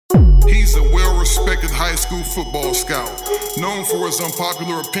He's a well-respected high school football scout, known for his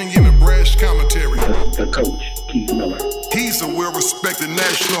unpopular opinion and brash commentary. The coach, Keith Miller. He's a well-respected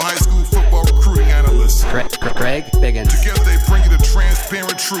national high school football recruiting analyst. Greg Biggins. Together they bring you the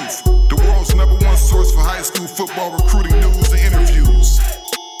transparent truth, the world's #1 source for high school football recruiting news and interviews.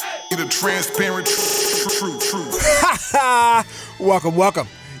 The transparent truth. Ha ha! Welcome.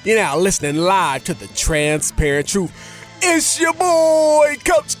 You're now listening live to the Transparent Truth. It's your boy,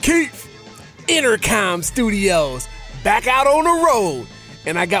 Coach Keith. Intercom Studios. Back out on the road.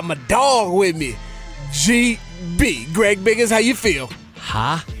 And I got my dog with me, GB. Greg Biggins, how you feel?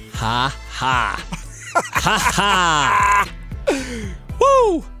 Ha. Ha ha.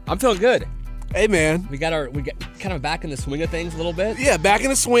 Woo! I'm feeling good. Hey, man. We got kind of back in the swing of things a little bit. Yeah, back in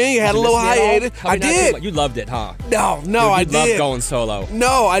the swing. You had a little hiatus. I did. You loved it, huh? No, Dude, I did. You loved going solo.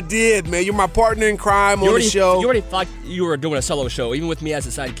 No, I did, man. You're my partner in crime on the show. You already thought you were doing a solo show, even with me as a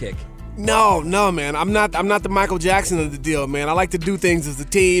sidekick. No, man. I'm not the Michael Jackson of the deal, man. I like to do things as a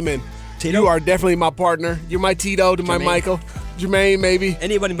team, and Tito? You are definitely my partner. You're my Tito to my Michael. Jermaine, maybe.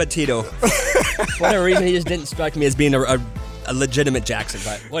 Anybody but Tito. For whatever reason, he just didn't strike me as being a legitimate Jackson,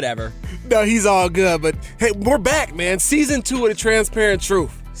 but whatever. No, he's all good. But hey, we're back, man. Season 2 of The Transparent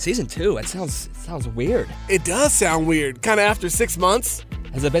Truth. Season 2? It sounds weird. It does sound weird. Kind of after 6 months.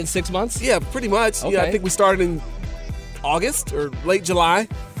 Has it been 6 months? Yeah, pretty much. Okay. Yeah, I think we started in August or late July.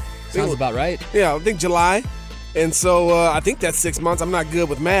 Sounds about right. Yeah, I think July. And so I think that's 6 months. I'm not good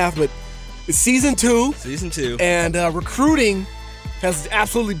with math, but it's season 2. Season 2. And recruiting has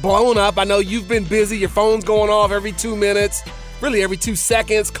absolutely blown up. I know you've been busy. Your phone's going off every 2 minutes, really every 2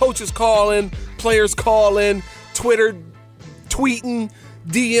 seconds. Coaches calling, players calling, Twitter tweeting,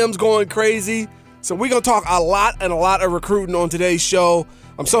 DMs going crazy. So we're going to talk a lot of recruiting on today's show.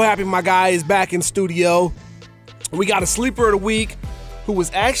 I'm so happy my guy is back in studio. We got a sleeper of the week who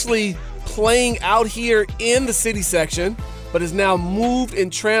was actually playing out here in the city section, but is now moved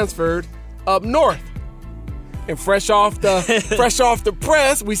and transferred up north. And fresh off the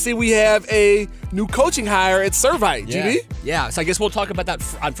press, we have a new coaching hire at Servite. GB? Yeah, so I guess we'll talk about that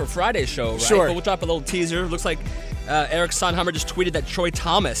for Friday's show, right? Sure. But we'll drop a little teaser. Looks like Eric Sonheimer just tweeted that Troy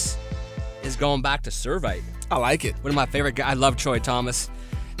Thomas is going back to Servite. I like it. One of my favorite guys. I love Troy Thomas.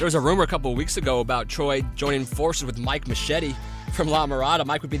 There was a rumor a couple of weeks ago about Troy joining forces with Mike Machete from La Mirada.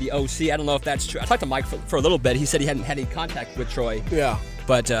 Mike would be the OC. I don't know if that's true. I talked to Mike for a little bit. He said he hadn't had any contact with Troy. Yeah.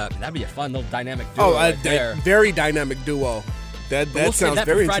 But that'd be a fun little dynamic duo there. Very dynamic duo. That we'll sounds that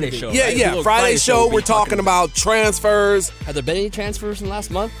very for Friday's interesting. show, right? Yeah. Friday show, we're talking about transfers. Have there been any transfers in the last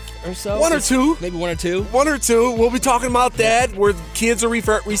month or so? One or two. Maybe one or two. We'll be talking about that, where kids are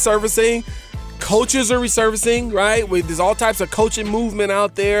resurfacing. Coaches are resurfacing, right? There's all types of coaching movement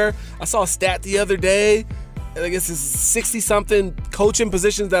out there. I saw a stat the other day. I guess it's 60-something coaching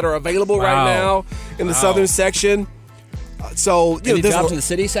positions that are available right now in the southern section. So, any jobs in the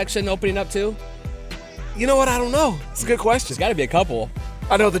city section opening up too? You know what? I don't know. It's a good question. There's got to be a couple.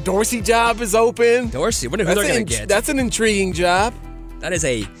 I know the Dorsey job is open. Dorsey, wonder who they're going to get. That's an intriguing job. That is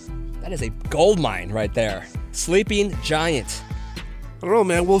a gold mine right there. Sleeping giant. I don't know,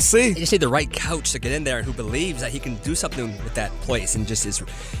 man. We'll see. You just need the right coach to get in there and who believes that he can do something with that place and just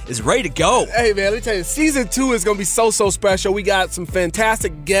is ready to go. Hey, man, let me tell you, season 2 is going to be so special. We got some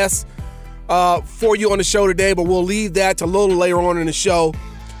fantastic guests for you on the show today, but we'll leave that to a little later on in the show.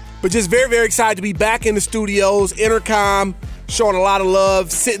 But just very, very excited to be back in the studios. Intercom showing a lot of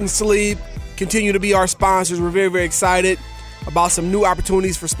love. Sit and Sleep continue to be our sponsors. We're very, very excited about some new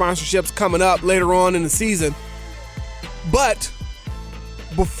opportunities for sponsorships coming up later on in the season. But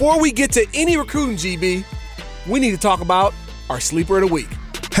before we get to any recruiting, GB, we need to talk about our Sleeper of the Week.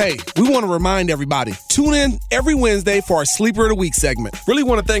 Hey, we want to remind everybody, tune in every Wednesday for our Sleeper of the Week segment. Really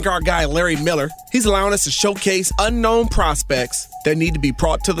want to thank our guy, Larry Miller. He's allowing us to showcase unknown prospects that need to be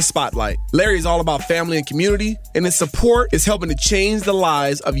brought to the spotlight. Larry is all about family and community, and his support is helping to change the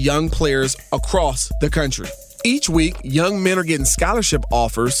lives of young players across the country. Each week, young men are getting scholarship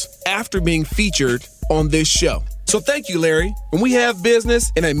offers after being featured on this show. So thank you, Larry. When we have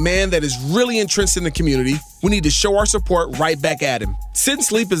business and a man that is really entrenched in the community, we need to show our support right back at him. Sit and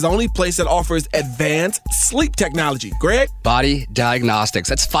Sleep is the only place that offers advanced sleep technology. Greg? Body Diagnostics.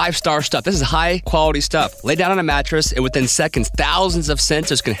 That's 5-star stuff. This is high-quality stuff. Lay down on a mattress, and within seconds, thousands of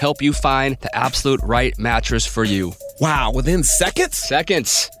sensors can help you find the absolute right mattress for you. Wow, within seconds?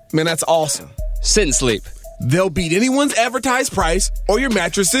 Seconds. Man, that's awesome. Sit and Sleep. They'll beat anyone's advertised price, or your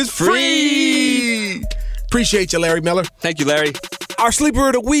mattress is free. Appreciate you, Larry Miller. Thank you, Larry. Our Sleeper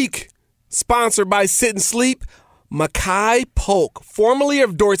of the Week, sponsored by Sit and Sleep, Makai Polk, formerly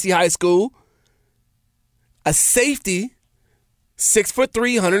of Dorsey High School, a safety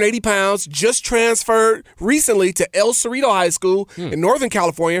 6'3", 180 pounds, just transferred recently to El Cerrito High School in Northern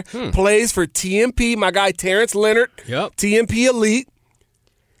California. Plays for TMP, my guy Terrence Leonard, TMP Elite.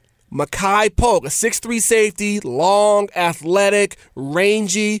 Makai Polk, a 6'3" safety, long, athletic,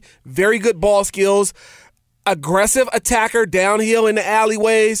 rangy, very good ball skills, aggressive attacker downhill in the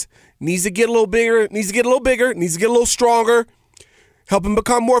alleyways. Needs to get a little bigger, needs to get a little stronger, help him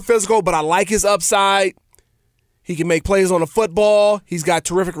become more physical, but I like his upside. He can make plays on the football. He's got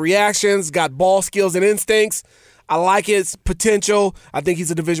terrific reactions, got ball skills and instincts. I like his potential. I think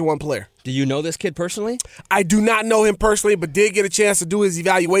he's a Division I player. Do you know this kid personally? I do not know him personally, but did get a chance to do his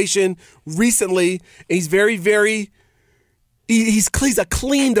evaluation recently. And he's very, very he's a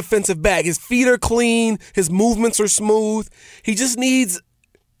clean defensive back. His feet are clean. His movements are smooth. He just needs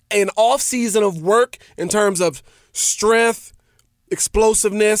an off-season of work in terms of strength,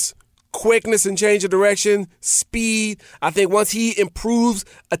 explosiveness, quickness and change of direction, speed. I think once he improves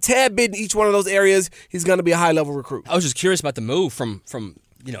a tad bit in each one of those areas, he's going to be a high-level recruit. I was just curious about the move from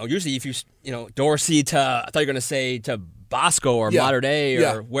usually if Dorsey to, I thought you were going to say to Bosco or Mater Dei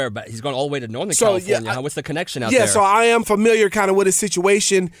or where, but he's going all the way to Northern California. What's the connection out there? Yeah, so I am familiar kind of with his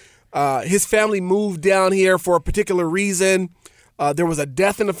situation. His family moved down here for a particular reason. There was a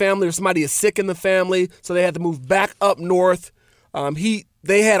death in the family or somebody is sick in the family, so they had to move back up north.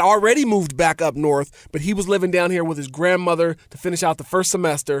 They had already moved back up north, but he was living down here with his grandmother to finish out the first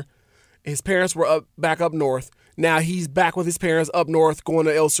semester. His parents were back up north. Now he's back with his parents up north, going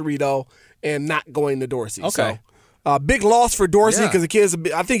to El Cerrito and not going to Dorsey. Okay. So, big loss for Dorsey because the kid's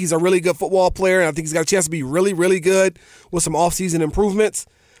I think he's a really good football player, and I think he's got a chance to be really, really good with some offseason improvements.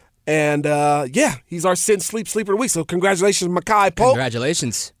 And, he's our sleeper of the week. So congratulations, Makai Polk.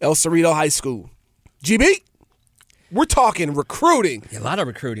 Congratulations. El Cerrito High School. GB? We're talking recruiting. A lot of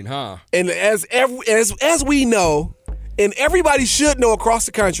recruiting, huh? And as we know, and everybody should know across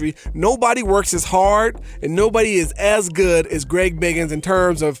the country, nobody works as hard and nobody is as good as Greg Biggins in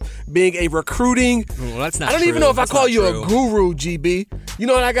terms of being a recruiting. Well, that's not I don't true. even know if that's I call you true. a guru, GB. You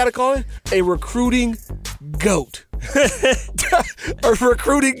know what I got to call it? A recruiting goat. A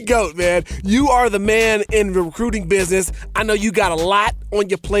recruiting goat, man. You are the man in the recruiting business. I know you got a lot on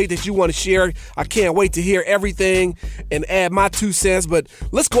your plate that you want to share. I can't wait to hear everything and add my 2 cents, but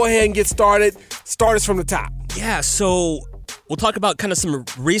let's go ahead and get started. Start us from the top. Yeah, so we'll talk about kind of some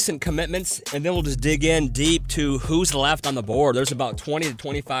recent commitments, and then we'll just dig in deep to who's left on the board. There's about 20 to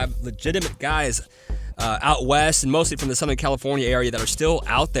 25 legitimate guys out west and mostly from the Southern California area that are still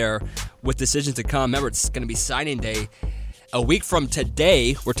out there with decisions to come. Remember, it's going to be signing day. A week from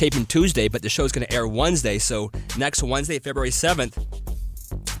today, we're taping Tuesday, but the show's going to air Wednesday, so next Wednesday, February 7th.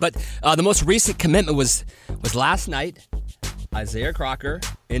 But the most recent commitment was last night. Isaiah Crocker,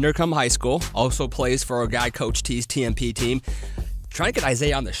 Intercom High School, also plays for our guy Coach T's TMP team. Trying to get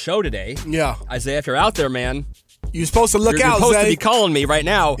Isaiah on the show today. Yeah. Isaiah, if you're out there, man. You're supposed to look You're out, supposed Zay. to be calling me right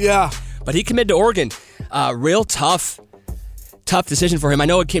now. Yeah. But he committed to Oregon. Real tough decision for him. I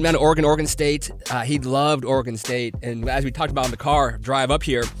know it came down to Oregon State. He loved Oregon State. And as we talked about in the car drive up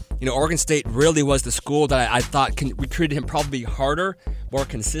here, Oregon State really was the school that I thought recruited him probably harder, more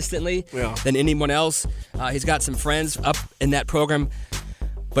consistently than anyone else. He's got some friends up in that program.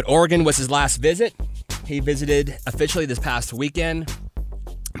 But Oregon was his last visit. He visited officially this past weekend.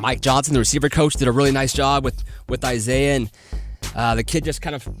 Mike Johnson, the receiver coach, did a really nice job with Isaiah. And the kid just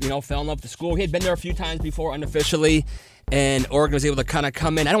kind of, fell in love with the school. He had been there a few times before unofficially. And Oregon was able to kind of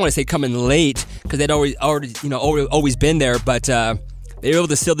come in. I don't want to say come in late because they'd always been there. But they were able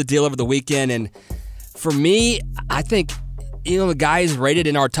to seal the deal over the weekend. And for me, I think, the guy is rated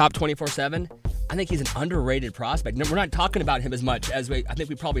in our top 24/7. I think he's an underrated prospect. We're not talking about him as much as I think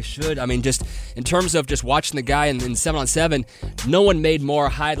we probably should. I mean, just in terms of just watching the guy in 7-on-7, no one made more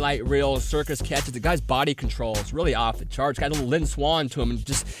highlight reel circus catches. The guy's body control is really off the charts. Got a little Lynn Swan to him,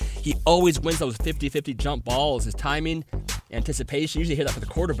 and he always wins those 50-50 jump balls. His timing, anticipation, you usually hear that for the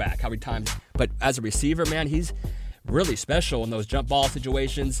quarterback, how he times. But as a receiver, man, he's really special in those jump ball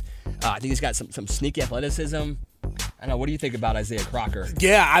situations. I think he's got some sneaky athleticism. I know. What do you think about Isaiah Crocker?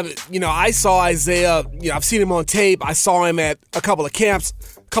 Yeah, I saw Isaiah. I've seen him on tape. I saw him at a couple of camps,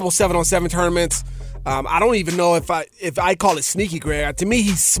 a couple 7-on-7 tournaments. I don't even know if I call it sneaky, Greg. To me,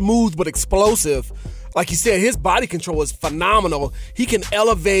 he's smooth but explosive. Like you said, his body control is phenomenal. He can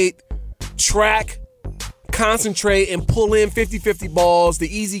elevate, track, concentrate, and pull in 50-50 balls, the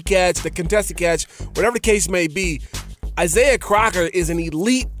easy catch, the contested catch, whatever the case may be. Isaiah Crocker is an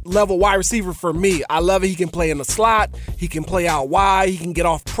elite level wide receiver for me. I love it. He can play in the slot. He can play out wide. He can get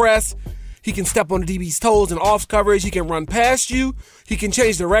off press. He can step on the DB's toes and off coverage. He can run past you. He can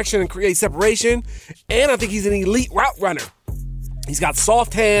change direction and create separation. And I think he's an elite route runner. He's got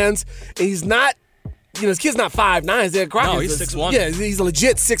soft hands, and he's not. His kid's not 5'9". He's No, he's 6'1". Yeah, he's a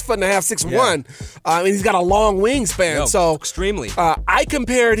legit 6'5", 6'1". And he's got a long wingspan. So extremely. I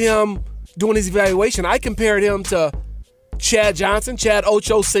compared him doing his evaluation. I compared him to Chad Johnson, Chad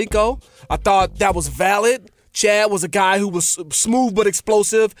Ochocinco. I thought that was valid. Chad was a guy who was smooth but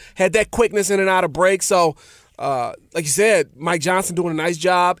explosive, had that quickness in and out of breaks. So, like you said, Mike Johnson doing a nice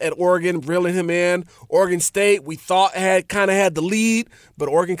job at Oregon, reeling him in. Oregon State, we thought had the lead, but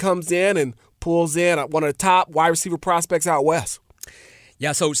Oregon comes in and pulls in one of the top wide receiver prospects out west.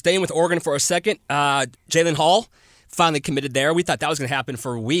 Yeah, so staying with Oregon for a second, Jalen Hall finally committed there. We thought that was going to happen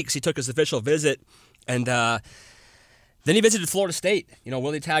for weeks. He took his official visit, and then he visited Florida State.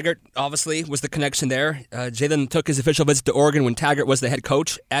 Willie Taggart obviously was the connection there. Jalen took his official visit to Oregon when Taggart was the head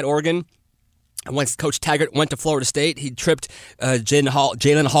coach at Oregon. And once Coach Taggart went to Florida State, he tripped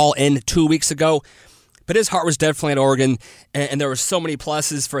Jalen Hall in 2 weeks ago. But his heart was definitely at Oregon, and there were so many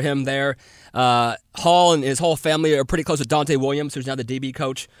pluses for him there. Hall and his whole family are pretty close with Dante Williams, who's now the DB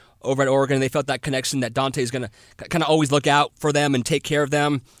coach over at Oregon, and they felt that connection that Dante's going to kind of always look out for them and take care of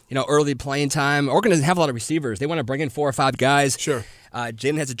them, early playing time. Oregon doesn't have a lot of receivers. They want to bring in 4 or 5 guys. Sure.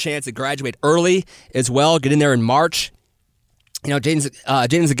 Jalen has a chance to graduate early as well, get in there in March.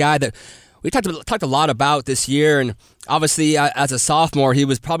 Jaden's a guy that we talked a lot about this year, and obviously as a sophomore, he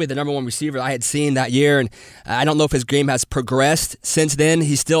was probably the number 1 receiver I had seen that year, and I don't know if his game has progressed since then.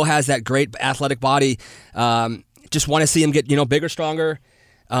 He still has that great athletic body. Just want to see him get bigger, stronger,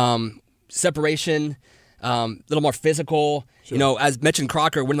 separation, a little more physical. Sure. As mentioned,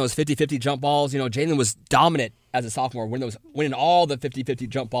 Crocker winning those 50-50 jump balls. Jalen was dominant as a sophomore, winning all the 50-50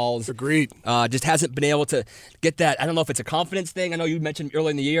 jump balls. Agreed. Just hasn't been able to get that. I don't know if it's a confidence thing. I know you mentioned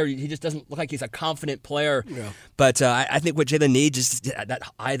early in the year he just doesn't look like he's a confident player. Yeah. But I think what Jalen needs is that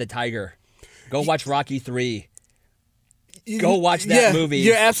eye of the tiger. Go watch Rocky 3. Go watch that movie.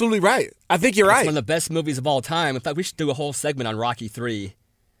 You're absolutely right. I think you're right. It's one of the best movies of all time. In fact, we should do a whole segment on Rocky 3.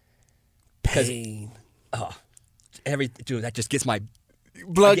 Pain. Dude, that just gets my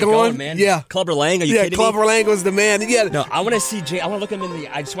blood going, man. Yeah. Clubber Lang, are you kidding me? Clubber Lang was the man. Yeah. No, I want to see I want to look him in the.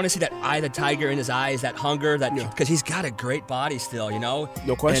 I just want to see that eye of the tiger in his eyes, that hunger, because he's got a great body still,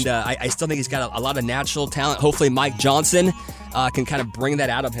 No question. And I still think he's got a lot of natural talent. Hopefully, Mike Johnson can kind of bring that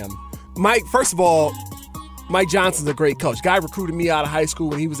out of him. Mike, first of all, Mike Johnson's a great coach. Guy recruited me out of high school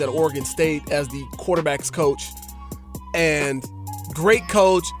when he was at Oregon State as the quarterback's coach, and great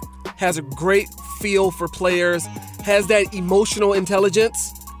coach, has a great feel for players, has that emotional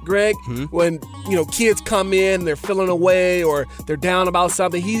intelligence, Greg. Mm-hmm. When, kids come in, they're feeling away or they're down about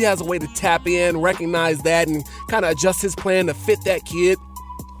something, he has a way to tap in, recognize that, and kind of adjust his plan to fit that kid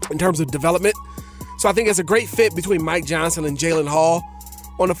in terms of development. So I think it's a great fit between Mike Johnson and Jalen Hall.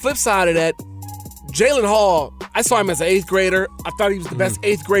 On the flip side of that, Jalen Hall, I saw him as an 8th grader. I thought he was the best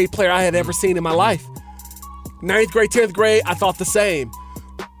 8th grade player I had ever seen in my life. 9th grade, 10th grade, I thought the same.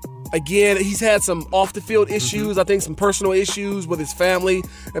 Again, he's had some off-the-field issues, I think some personal issues with his family,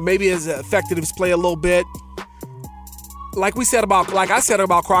 and maybe has affected his play a little bit. Like I said about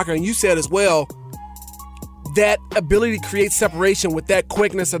Crocker, and you said as well, that ability to create separation with that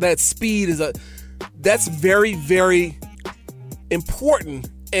quickness or that speed that's very, very important.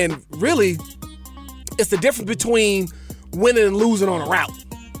 And really, it's the difference between winning and losing on a route.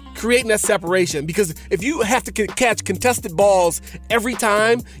 Creating that separation, because if you have to catch contested balls every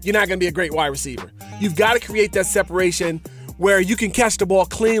time, you're not going to be a great wide receiver. You've got to create that separation where you can catch the ball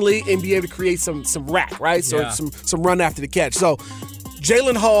cleanly and be able to create some rack, right? So some run after the catch. So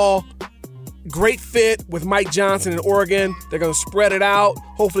Jalen Hall, great fit with Mike Johnson in Oregon. They're going to spread it out,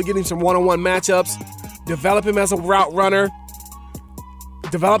 hopefully get him some one-on-one matchups, develop him as a route runner,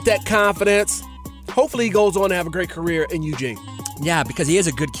 develop that confidence. Hopefully he goes on to have a great career in Eugene. Yeah, because he is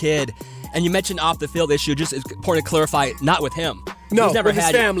a good kid. And you mentioned off-the-field issue. Just it's important to clarify, not with him. No, he's never with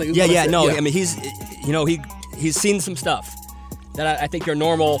had his family. I mean, he's seen some stuff that I think your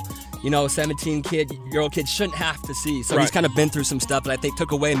normal, 17-year-old kid shouldn't have to see. So he's kind of been through some stuff that I think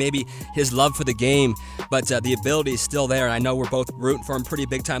took away maybe his love for the game. But the ability is still there, and I know we're both rooting for him pretty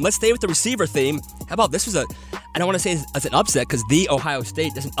big time. Let's stay with the receiver theme. How about this was I don't want to say it's an upset because the Ohio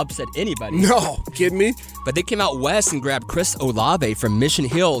State doesn't upset anybody. No, kidding me? But they came out west and grabbed Chris Olave from Mission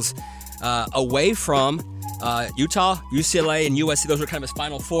Hills away from Utah, UCLA, and USC. Those were kind of his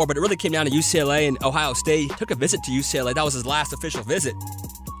final 4, but it really came down to UCLA and Ohio State. He took a visit to UCLA. That was his last official visit.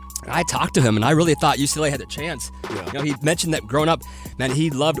 I talked to him, and I really thought UCLA had a chance. Yeah. He mentioned that growing up, man, he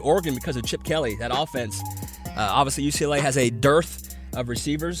loved Oregon because of Chip Kelly, that offense. Obviously, UCLA has a dearth of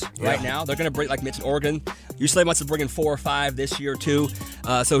receivers right now. They're going to bring, like mentioned, Oregon. UCLA wants to bring in 4 or 5 this year, too.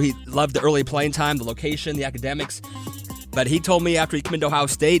 So he loved the early playing time, the location, the academics. But he told me after he came into Ohio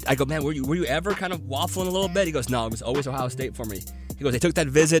State, I go, man, were you ever kind of waffling a little bit? He goes, no, it was always Ohio State for me. He goes, they took that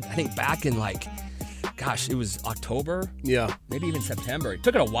visit, I think back in it was October? Yeah. Maybe even September. It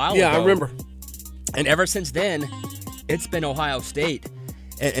took it a while Yeah, ago. I remember. And ever since then, it's been Ohio State.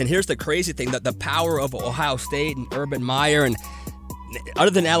 And here's the crazy thing, that the power of Ohio State and Urban Meyer, and other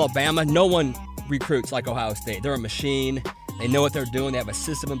than Alabama, no one recruits like Ohio State. They're a machine. They know what they're doing. They have a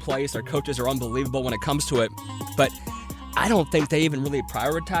system in place. Their coaches are unbelievable when it comes to it. But I don't think they even really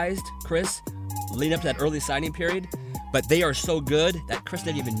prioritized Chris leading up to that early signing period. But they are so good that Chris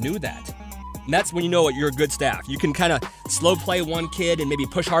didn't even knew that. And that's when you know you're a good staff. You can kind of slow play one kid and maybe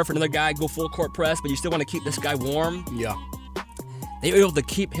push hard for another guy, go full court press, but you still want to keep this guy warm. Yeah. They were able to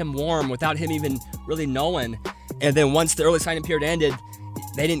keep him warm without him even really knowing. And then once the early signing period ended,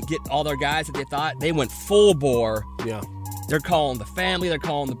 they didn't get all their guys that they thought. They went full bore. Yeah. They're calling the family, they're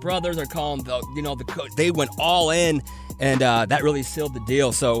calling the brothers, they're calling the coach. They went all in, and that really sealed the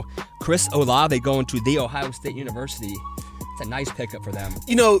deal. So Chris Olave going to The Ohio State University. It's a nice pickup for them.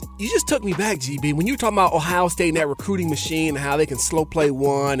 You know, you just took me back, GB. When you were talking about Ohio State and that recruiting machine and how they can slow play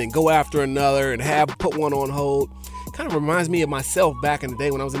one and go after another and put one on hold, kind of reminds me of myself back in the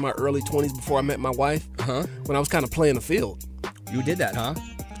day when I was in my early 20s before I met my wife, when I was kind of playing the field. You did that, huh?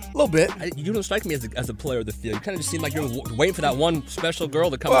 A little bit. You don't strike me as a player of the field. You kind of just seem like you're waiting for that one special girl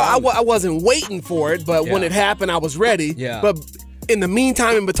to come Well, out. I wasn't waiting for it, but when it happened, I was ready. Yeah. But in the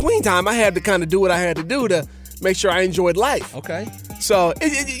meantime, in between time, I had to kind of do what I had to do to make sure I enjoyed life. Okay. So,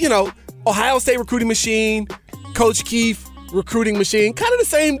 Ohio State recruiting machine, Coach Keith recruiting machine, kind of the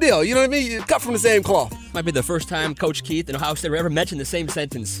same deal. You know what I mean? Cut from the same cloth. Might be the first time Coach Keith and Ohio State ever mentioned the same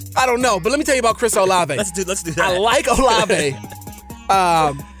sentence. I don't know, but let me tell you about Chris Olave. Let's do that. I like Olave.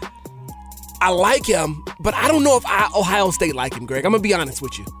 I like him, but I don't know if Ohio State like him, Greg. I'm going to be honest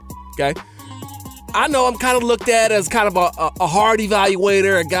with you, okay? I know I'm kind of looked at as kind of a hard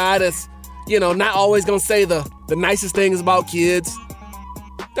evaluator, a guy that's, not always going to say the nicest things about kids.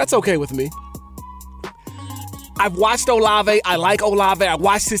 That's okay with me. I've watched Olave. I like Olave. I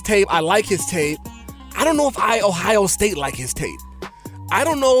watched his tape. I like his tape. I don't know if Ohio State like his tape. I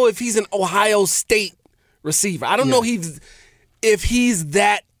don't know if he's an Ohio State receiver. I don't know if he's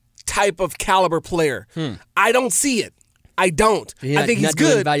that type of caliber player. I don't see it. I don't. I think he's not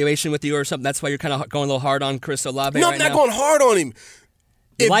doing good. evaluation with you or something. That's why you're kind of going a little hard on Chris Olave. No, right I'm not now? going hard on him.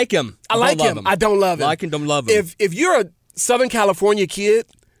 You like him. I like him. I don't love him. Like him, don't love him. If you're a Southern California kid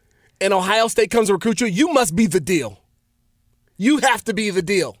and Ohio State comes to recruit you, you must be the deal. You have to be the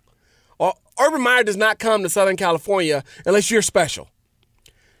deal. Urban Meyer does not come to Southern California unless you're special.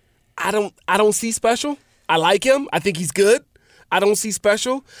 I don't see special. I like him. I think he's good. I don't see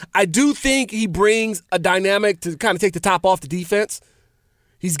special. I do think he brings a dynamic to kind of take the top off the defense.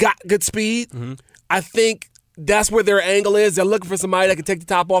 He's got good speed. Mm-hmm. I think that's where their angle is. They're looking for somebody that can take the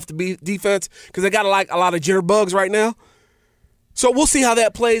top off the defense because they got a lot of jitterbugs right now. So we'll see how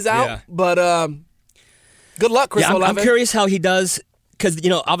that plays out. Yeah. But good luck, Chris Olave. I'm curious how he does because,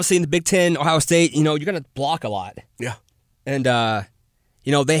 obviously in the Big Ten, Ohio State, you're going to block a lot. Yeah. And,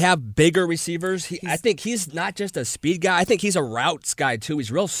 they have bigger receivers. I think he's not just a speed guy. I think he's a routes guy, too.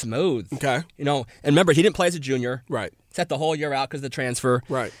 He's real smooth. Okay. And remember, he didn't play as a junior. Right. Sat the whole year out because of the transfer.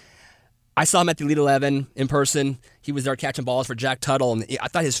 Right. I saw him at the Elite 11 in person. He was there catching balls for Jack Tuttle, and I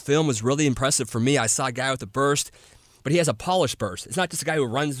thought his film was really impressive for me. I saw a guy with a burst, but he has a polished burst. It's not just a guy who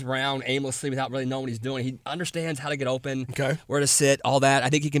runs around aimlessly without really knowing what he's doing. He understands how to get open, where to sit, all that. I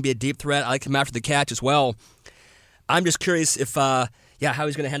think he can be a deep threat. I like him after the catch as well. I'm just curious if, how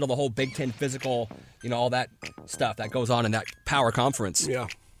he's going to handle the whole Big Ten physical, all that stuff that goes on in that power conference. Yeah.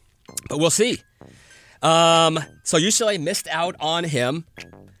 But we'll see. So UCLA missed out on him.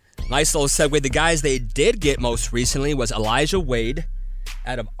 Nice little segue. The guys they did get most recently was Elijah Wade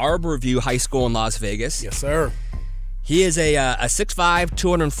out of Arborview High School in Las Vegas. Yes, sir. He is a 6'5",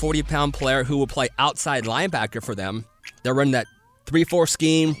 240-pound player who will play outside linebacker for them. They're running that 3-4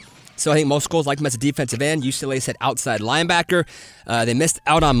 scheme. So I think most schools like him as a defensive end. UCLA said outside linebacker. They missed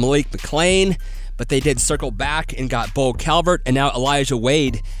out on Malik McClain, but they did circle back and got Bo Calvert and now Elijah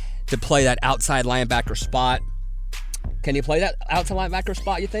Wade to play that outside linebacker spot. Can he play that outside linebacker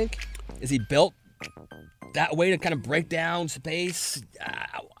spot, you think? Is he built that way to kind of break down space?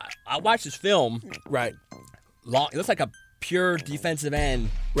 I watched his film. Right. Long. It looks like a pure defensive end.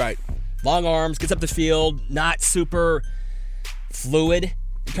 Right. Long arms, gets up the field, not super fluid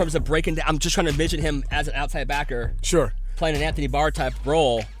in terms of breaking down. I'm just trying to envision him as an outside backer. Sure. Playing an Anthony Barr type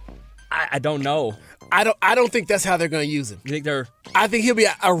role. I don't know. I don't think that's how they're going to use him. You think they're? I think he'll be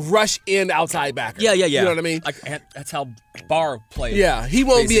a rush in outside backer. Yeah. You know what I mean? Like that's how Barr plays. Yeah, he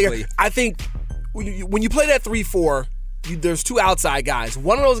won't basically. I think when you play that 3-4, there's two outside guys.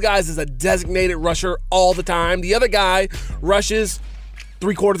 One of those guys is a designated rusher all the time. The other guy rushes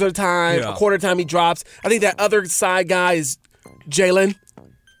 3/4 of the time, a quarter of the time he drops. I think that other side guy is Jalen.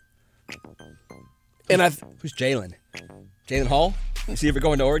 And Who's Jalen? Jalen Hall? You see if we're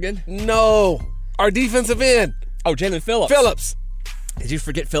going to Oregon? No, our defensive end. Oh, Jalen Phillips. Phillips. Did you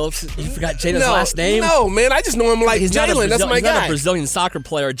forget Phillips? You forgot Jalen's last name? No, man. I just know him like Jalen. That's my guy. He's not a Brazilian soccer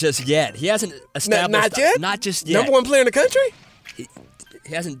player just yet. He hasn't established. Not yet? Not just yet. #1 player in the country? He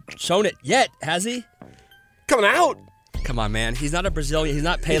hasn't shown it yet, has he? Coming out. Come on, man. He's not a Brazilian. He's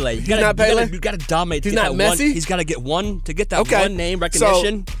not Pele. He's not Pele? You got to dominate. He's not Messi? He's got to get one to get that one name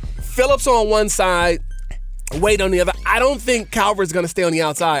recognition. So, Phillips on one side, Wade on the other. I don't think Calvert's going to stay on the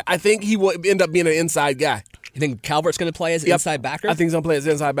outside. I think he will end up being an inside guy. You think Calvert's going to play as an inside backer? I think he's going to play as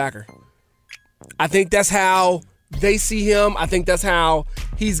an inside backer. I think that's how they see him. I think that's how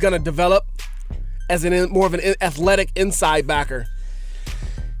he's going to develop as more of an athletic inside backer.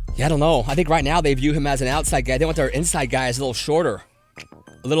 Yeah, I don't know. I think right now they view him as an outside guy. They want their inside guy as a little shorter,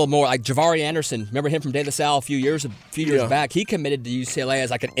 a little more like Javari Anderson. Remember him from De La Salle a few years back? He committed to UCLA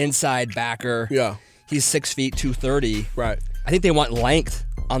as like an inside backer. Yeah. He's 6 feet, 230. Right. I think they want length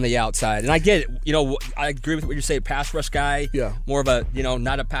on the outside. And I get it. You know, I agree with what you say, pass rush guy. Yeah. More of a,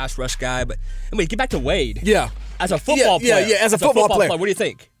 not a pass rush guy. But anyway, get back to Wade. Yeah. As a football player. Yeah, as a football player. What do you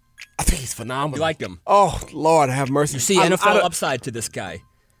think? I think he's phenomenal. You like him? Oh, Lord, have mercy. You see NFL upside to this guy.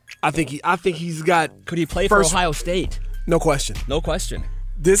 I think he's got. Could he play for Ohio State? No question. No question.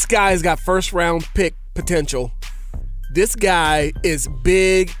 This guy's got first-round pick potential. This guy is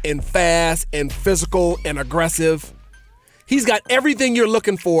big and fast and physical and aggressive. He's got everything you're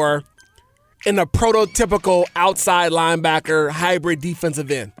looking for in a prototypical outside linebacker hybrid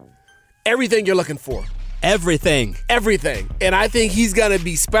defensive end. Everything you're looking for. Everything. And I think he's going to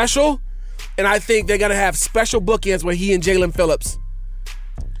be special, and I think they're going to have special bookends with he and Jalen Phillips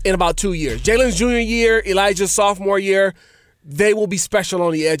in about 2 years. Jalen's junior year, Elijah's sophomore year, they will be special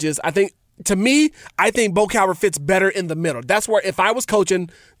on the edges. I think Bo Calvert fits better in the middle. That's where, if I was coaching,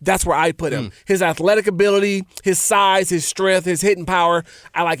 that's where I'd put him. His athletic ability, his size, his strength, his hitting power,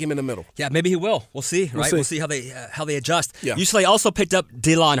 I like him in the middle. Yeah, maybe he will. We'll see, right? We'll see how they adjust. Yeah. UCLA also picked up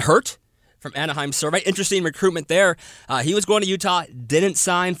Delon Hurt from Anaheim Survey. Interesting recruitment there. He was going to Utah, didn't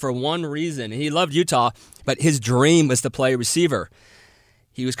sign for one reason. He loved Utah, but his dream was to play receiver.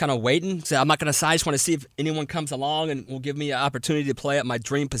 He was kind of waiting. Said, I'm not going to sign. I just want to see if anyone comes along and will give me an opportunity to play at my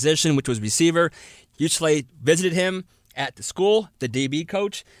dream position, which was receiver. UCLA visited him at the school, the DB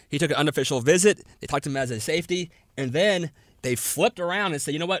coach. He took an unofficial visit. They talked to him as a safety. And then they flipped around and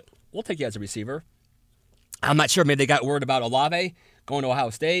said, you know what? We'll take you as a receiver. I'm not sure. Maybe they got word about Olave going to Ohio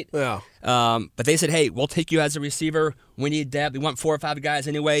State. Yeah. But they said, hey, we'll take you as a receiver. We need depth. We want 4 or 5 guys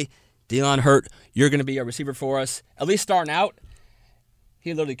anyway. Delon Hurt, you're going to be a receiver for us, at least starting out.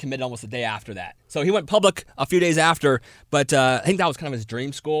 He literally committed almost the day after that. So he went public a few days after, but I think that was kind of his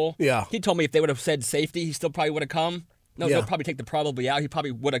dream school. Yeah. He told me if they would have said safety, he still probably would have come. No, they'll probably take the probably out. He probably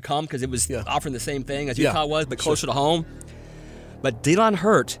would have come because it was offering the same thing as Utah was, but closer to home. But Delon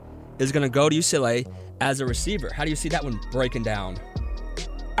Hurt is going to go to UCLA as a receiver. How do you see that one breaking down?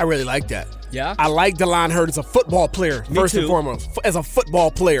 I really like that. Yeah? I like Delon Hurt as a football player, first and foremost. As a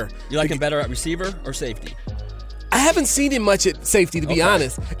football player. You like him better at receiver or safety? I haven't seen him much at safety, to be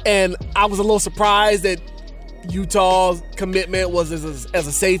honest. And I was a little surprised that Utah's commitment was as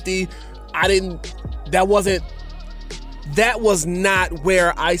a safety. That was not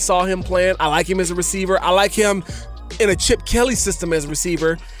where I saw him playing. I like him as a receiver. I like him in a Chip Kelly system as a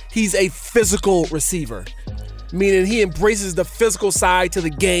receiver. He's a physical receiver, meaning he embraces the physical side to the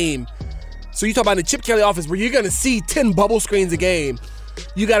game. So you talk about the Chip Kelly offense where you're going to see 10 bubble screens a game.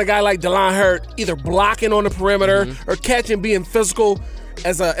 You got a guy like Delon Hurt either blocking on the perimeter or catching, being physical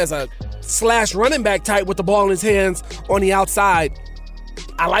as a slash running back type with the ball in his hands on the outside.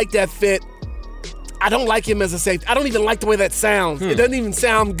 I like that fit. I don't like him as a safety. I don't even like the way that sounds. It doesn't even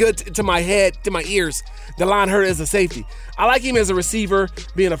sound good to my head, to my ears. Delon Hurt as a safety. I like him as a receiver,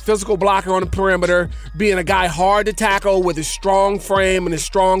 being a physical blocker on the perimeter, being a guy hard to tackle with his strong frame and his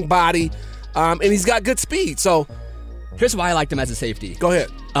strong body, and he's got good speed. So here's why I liked him as a safety. Go ahead.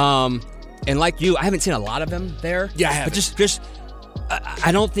 And like you, I haven't seen a lot of him there. Yeah, I haven't. But just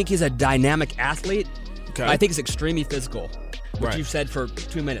I don't think he's a dynamic athlete. Okay. I think he's extremely physical, which you've said for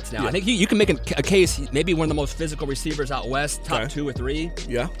 2 minutes now. Yeah. I think you can make a case, maybe one of the most physical receivers out west, top 2 or 3.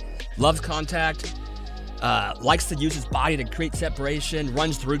 Yeah. Loves contact. Likes to use his body to create separation,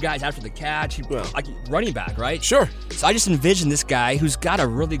 runs through guys after the catch. Like running back, right? Sure. So I just envision this guy who's got a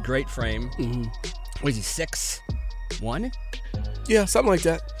really great frame. What is he, 6'1"? Yeah, something like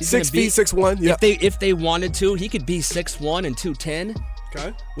that. He's 6 gonna be- feet, 6'1". Yeah. If they wanted to, he could be 6'1" and 210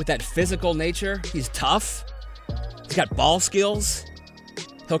 Okay. with that physical nature. He's tough. He's got ball skills.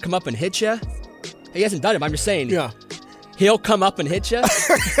 He'll come up and hit you. He hasn't done it, but I'm just saying. Yeah. He'll come up and hit you.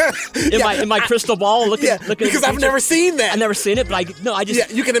 In my crystal ball, looking at because the I've future. never seen that. I've never seen it, but I just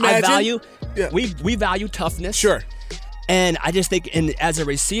Yeah, you can imagine. I value. Yeah. We value toughness. Sure. And I just think, and as a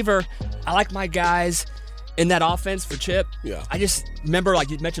receiver, I like my guys in that offense for Chip. Yeah. I just remember, like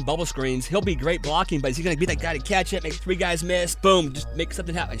you mentioned, bubble screens. He'll be great blocking, but is he going to be that guy to catch it, make 3 guys miss, boom, just make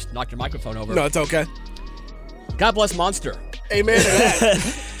something happen? I just knocked your microphone over. No, it's okay. God bless Monster. Amen to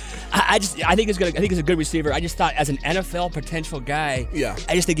that. I think he's a good receiver. I just thought as an NFL potential guy, Yeah.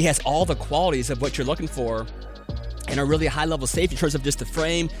 I just think he has all the qualities of what you're looking for. And a really high-level safety in terms of just the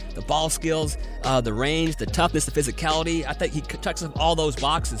frame, the ball skills, the range, the toughness, the physicality. I think he checks off all those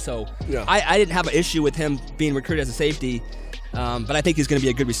boxes. So Yeah. I didn't have an issue with him being recruited as a safety, but I think he's going to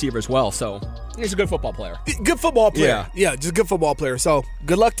be a good receiver as well. So he's a good football player. Good football player. Yeah. Yeah, just good football player. So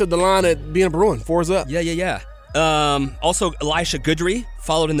good luck to DeLon at being a Bruin. 4's up. Yeah. Also, Elisha Goodry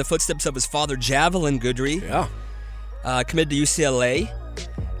followed in the footsteps of his father, Javelin Goodry. Yeah. Committed to UCLA.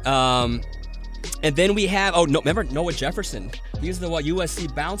 And then we have, remember Noah Jefferson? He's the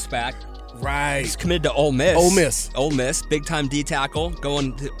USC bounce back. Right. He's committed to Ole Miss. Ole Miss. Big time D tackle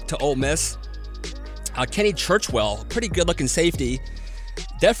going to Ole Miss. Kenny Churchwell, pretty good looking safety.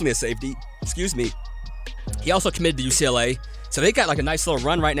 Definitely a safety. Excuse me. He also committed to UCLA. So they got like a nice little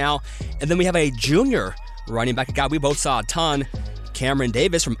run right now. And then we have a junior running back, a guy we both saw a ton, Cameron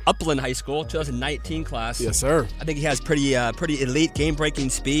Davis from Upland High School, 2019 class. Yes, sir. I think he has pretty elite game-breaking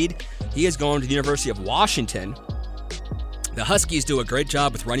speed. He is going to the University of Washington. The Huskies do a great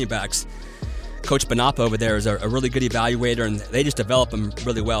job with running backs. Coach Banapa over there is a really good evaluator, and they just develop them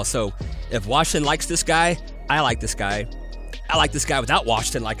really well. So if Washington likes this guy, I like this guy. I like this guy without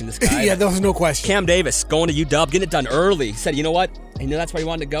Washington liking this guy. Yeah, there was no question. Cam Davis going to UW, getting it done early. He said, you know what? He knew that's where he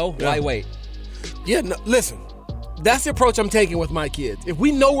wanted to go. Yeah. Why wait? Yeah, no, listen. That's the approach I'm taking with my kids. If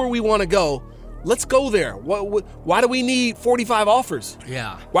we know where we want to go, let's go there. Why do we need 45 offers?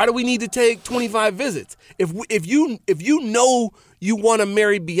 Yeah. Why do we need to take 25 visits? If you know you want to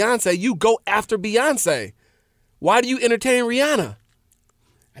marry Beyonce, you go after Beyonce. Why do you entertain Rihanna?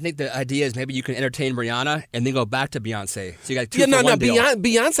 I think the idea is maybe you can entertain Rihanna and then go back to Beyonce. So you got two for one deal.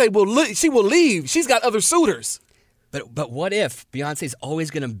 Beyonce will leave. She's got other suitors. But what if Beyonce's always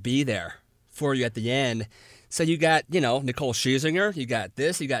going to be there for you at the end? So you got, Nicole Scherzinger, you got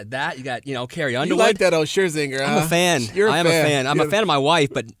this, you got that, you got, Carrie Underwood. You like that old Scherzinger, I'm a fan. I am a fan. I'm a fan of my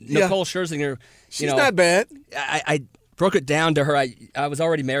wife, but Nicole Scherzinger, she's not bad. I broke it down to her. I was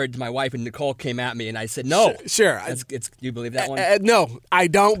already married to my wife, and Nicole came at me, and I said, no. Sure. You believe that one? No, I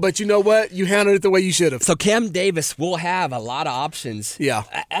don't, but you know what? You handled it the way you should have. So Cam Davis will have a lot of options. Yeah.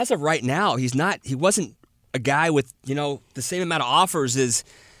 As of right now, he wasn't a guy with, the same amount of offers as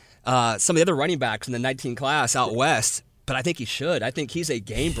some of the other running backs in the 19 class out west, but I think he should. I think he's a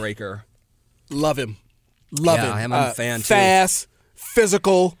game breaker. Love him. Love him. I'm a fan, too. Fast,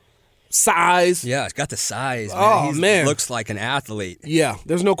 physical, size. Yeah, he's got the size, man. Oh, man. Looks like an athlete. Yeah,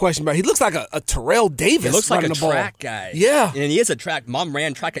 there's no question about it. He looks like a Terrell Davis. He looks like a running the ball. track guy. Yeah. And he is a track. Mom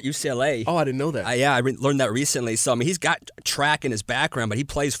ran track at UCLA. Oh, I didn't know that. I learned that recently. So, he's got track in his background, but he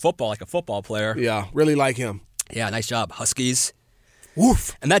plays football like a football player. Yeah, really like him. Yeah, nice job. Huskies.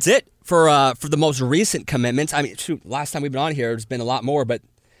 Woof. And that's it for the most recent commitments. Last time we've been on here, there's been a lot more, but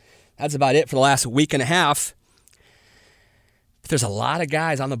that's about it for the last week and a half. But there's a lot of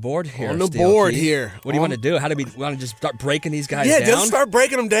guys on the board here. On the board here. What do you want to do? How do we want to just start breaking these guys down? Yeah, just start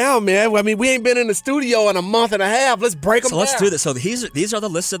breaking them down, man. We ain't been in the studio in a month and a half. Let's break them down. So let's do this. So these are the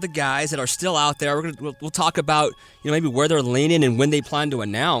lists of the guys that are still out there. We'll talk about maybe where they're leaning and when they plan to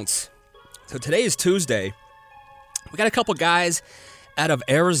announce. So today is Tuesday. We got a couple guys out of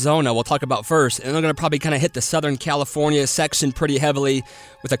Arizona we'll talk about first, and they're going to probably kind of hit the Southern California section pretty heavily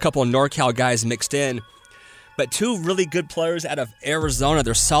with a couple of NorCal guys mixed in. But two really good players out of Arizona.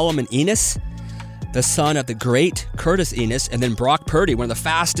 They're Solomon Enos, the son of the great Curtis Enos, and then Brock Purdy, one of the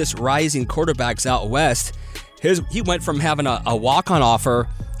fastest rising quarterbacks out west. He went from having a walk-on offer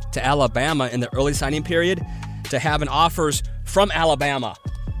to Alabama in the early signing period to having offers from Alabama,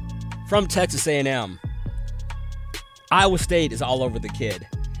 from Texas A&M. Iowa State is all over the kid.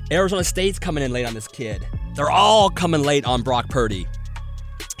 Arizona State's coming in late on this kid. They're all coming late on Brock Purdy.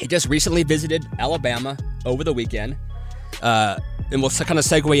 He just recently visited Alabama over the weekend. And we'll kind of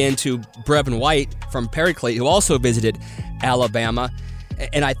segue into Brevin White from Perryclate, who also visited Alabama.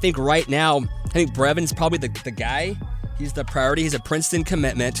 And I think right now, Brevin's probably the guy. He's the priority. He's a Princeton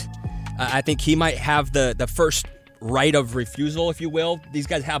commitment. I think he might have the first right of refusal, if you will. These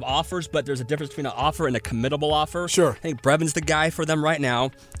guys have offers, but there's a difference between an offer and a committable offer. Sure. I think Brevin's the guy for them right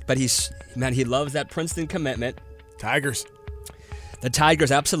now, but he loves that Princeton commitment. Tigers. The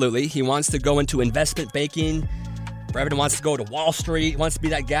Tigers, absolutely. He wants to go into investment banking. Brevin wants to go to Wall Street. He wants to be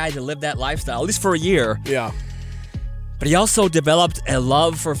that guy to live that lifestyle, at least for a year. Yeah. But he also developed a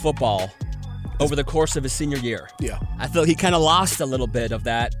love for football over the course of his senior year. Yeah. I feel he kind of lost a little bit of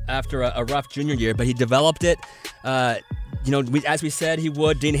that after a rough junior year, but he developed it. As we said he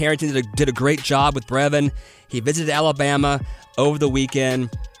would. Dean Harrington did a great job with Brevin. He visited Alabama over the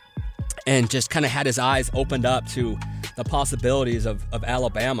weekend and just kind of had his eyes opened up to the possibilities of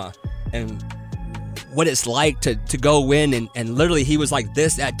Alabama and what it's like to go win. And literally he was like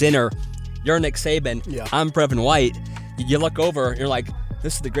this at dinner. You're Nick Saban. Yeah. I'm Brevin White. You look over and you're like,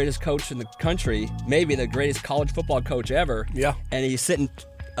 this is the greatest coach in the country, maybe the greatest college football coach ever. Yeah. And he's sitting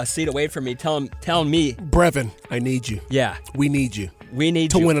a seat away from me telling me, Brevin, I need you. yeah, We need you we need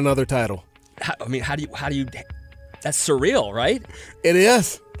to you. win another title. How do you, that's surreal, right? It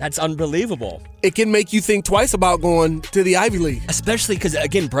is. That's unbelievable. It can make you think twice about going to the Ivy League. Especially because,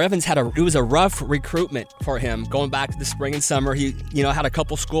 again, Brevin's it was a rough recruitment for him going back to the spring and summer. He, had a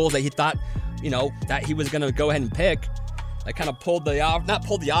couple schools that he thought, that he was going to go ahead and pick. They kind of not pulled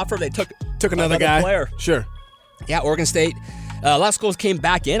the offer, they took Another guy. player. Sure. Yeah, Oregon State. A lot of schools came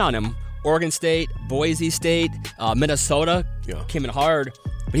back in on him. Oregon State, Boise State, Minnesota came in hard.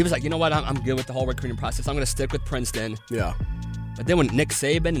 But he was like, you know what, I'm good with the whole recruiting process. I'm going to stick with Princeton. Yeah. But then when Nick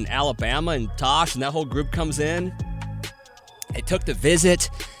Saban and Alabama and Tosh and that whole group comes in, they took the visit,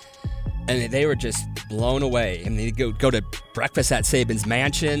 and they were just blown away. I mean, they go to breakfast at Saban's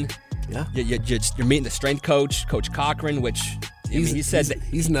mansion. Yeah. You're meeting the strength coach, Coach Cochran, which he said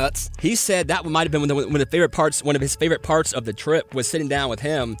he's nuts. He said that might have been one of his favorite parts of the trip was sitting down with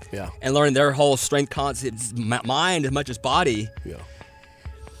him and learning their whole strength concepts, mind as much as body. Yeah.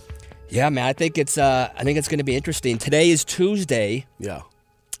 Yeah, man, I think it's going to be interesting. Today is Tuesday. Yeah.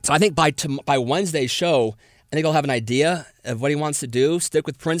 So I think by Wednesday's show, I think I'll have an idea of what he wants to do. Stick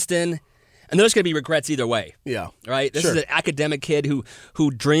with Princeton. And there's going to be regrets either way. Yeah. Right? This Sure. is an academic kid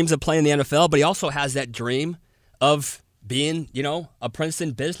who dreams of playing in the NFL, but he also has that dream of being, a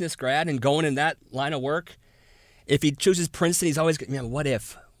Princeton business grad and going in that line of work. If he chooses Princeton, he's always, what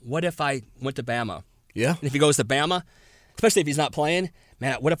if? What if I went to Bama? Yeah. And if he goes to Bama, especially if he's not playing,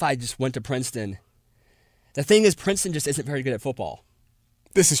 man, what if I just went to Princeton? The thing is, Princeton just isn't very good at football.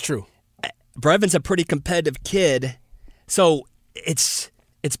 This is true. Brevin's a pretty competitive kid, so it's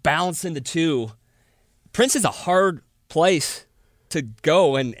balancing the two. Princeton's a hard place to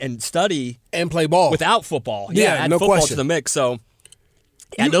go and study And play ball. without football. Yeah, add no football question. to the mix. So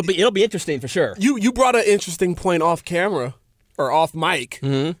it'll be interesting for sure. You brought an interesting point off camera or off mic.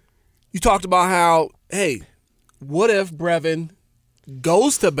 Mm-hmm. You talked about how, hey, what if Brevin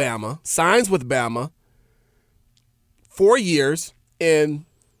goes to Bama, signs with Bama 4 years, and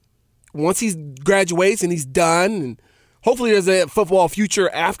once he graduates and he's done, and hopefully there's a football future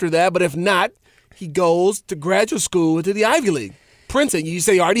after that, but if not, he goes to graduate school into the Ivy League. Princeton, you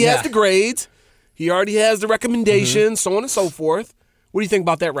say he already has the grades, he already has the recommendations, so on and so forth. What do you think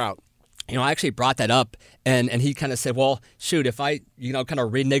about that route? I actually brought that up, and he kind of said, well, shoot, if I, kind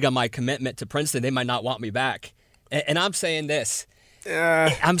of renege on my commitment to Princeton, they might not want me back. And I'm saying this.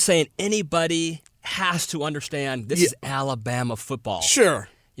 I'm saying anybody has to understand this is Alabama football. Sure.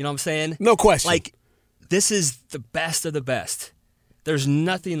 You know what I'm saying? No question. Like, this is the best of the best. There's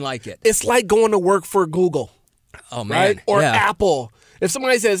nothing like it. It's like going to work for Google. Oh, man. Right? Or yeah. Apple. If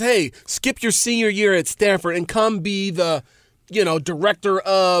somebody says, hey, skip your senior year at Stanford and come be the, director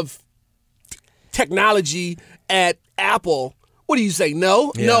of technology at Apple, what do you say?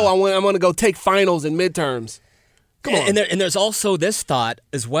 No? Yeah. No, I'm going to go take finals and midterms. Come on. And there's also this thought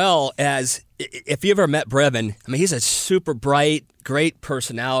as well as if you ever met Brevin, I mean, he's a super bright, great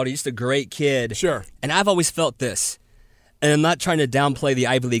personality, just a great kid. Sure. And I've always felt this, and I'm not trying to downplay the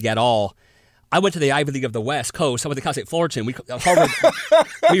Ivy League at all. I went to the Ivy League of the West Coast. I went to Cal State Fullerton. We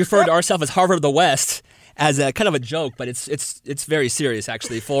referred to ourselves as Harvard of the West as a kind of a joke, but it's very serious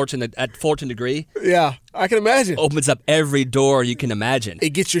actually. Fullerton at Fullerton degree Yeah, I can imagine. opens up every door you can imagine. It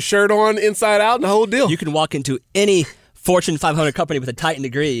gets your shirt on inside out and the whole deal. You can walk into any Fortune 500 company with a Titan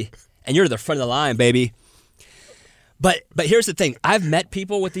degree, and you're to the front of the line, baby. But here's the thing. I've met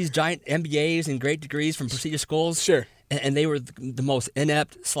people with these giant MBAs and great degrees from prestigious schools. Sure. And they were the most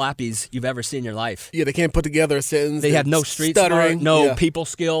inept slappies you've ever seen in your life. Yeah, they can't put together a sentence. They have no street stuttering. smart, no Yeah. people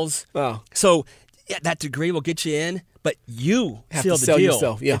skills. Oh. So yeah, that degree will get you in, but you Have seal to the sell deal.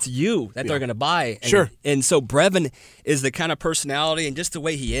 yourself, yeah. It's you that they're going to buy. And, Sure. And so Brevin is the kind of personality and just the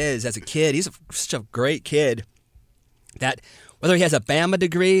way he is as a kid. He's such a great kid. that whether he has a Bama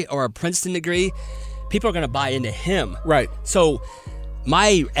degree or a Princeton degree, people are going to buy into him. Right. So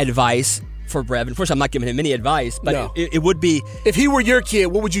my advice for Brevin, first, I'm not giving him any advice, but No. it would be, If he were your kid,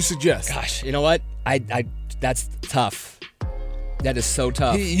 what would you suggest? gosh, you know what? I that's tough. That is so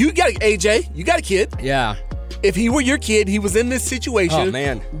tough. You got AJ. You got a kid. Yeah. If he were your kid, he was in this situation. Oh,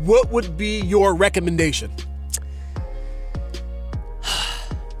 man. What would be your recommendation?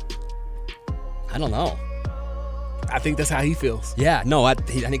 I don't know. I think that's how he feels. Yeah, no, I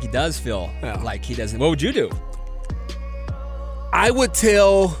think he does feel Yeah. like he doesn't. What would you do? I would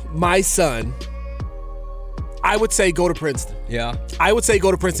tell my son, I would say go to Princeton. Yeah. I would say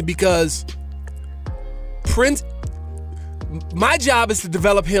go to Princeton because my job is to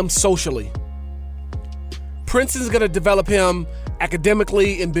develop him socially. Princeton's going to develop him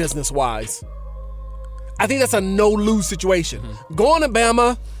academically and business-wise. I think that's a no-lose situation. Going to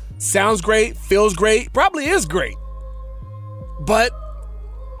Bama sounds great, feels great, probably is great. But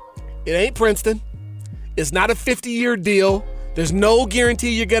it ain't Princeton. It's not a 50-year deal. There's no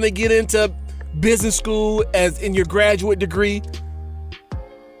guarantee you're going to get into business school as in your graduate degree.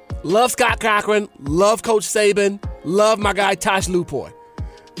 Love Scott Cochran, love Coach Saban, love my guy Tosh Lupoy.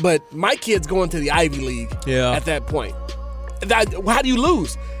 But my kid's going to the Ivy League at that point. How do you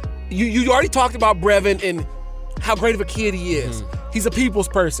lose? You already talked about Brevin and how great of a kid he is. He's a people's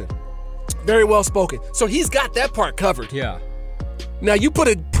person. Very well spoken. So he's got that part covered. Yeah. Now you put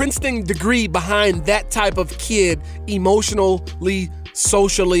a Princeton degree behind that type of kid emotionally,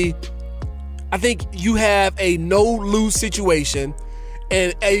 socially. I think you have a no-lose situation.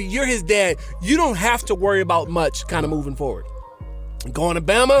 And you're his dad. You don't have to worry about much kind of moving forward. Going to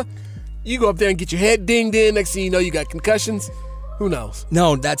Bama, you go up there and get your head dinged in. Next thing you know, you got concussions. Who knows?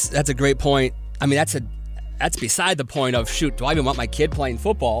 No, that's a great point. I mean, that's beside the point of, shoot, do I even want my kid playing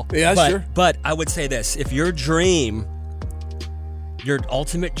football? Yeah, sure. But I would say this. If your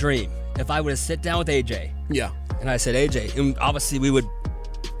ultimate dream, if I would have sit down with AJ Yeah. and I said, AJ, and obviously we would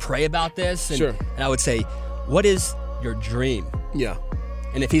pray about this. And, Sure. and I would say, what is your dream? Yeah.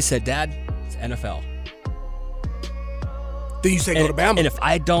 And if he said, Dad, it's NFL. Then you say go to Bama. And if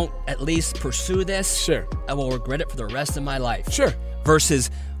I don't at least pursue this, Sure. I will regret it for the rest of my life. Sure. Versus,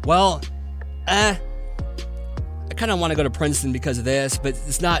 well, I kind of want to go to Princeton because of this, but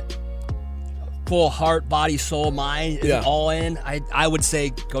it's not full heart, body, soul, mind, is Yeah. all in. I would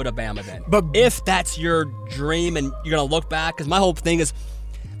say go to Bama then. But- if that's your dream and you're going to look back, because my whole thing is,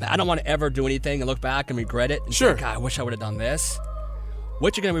 I don't want to ever do anything and look back and regret it. And Sure. say, God, I wish I would have done this.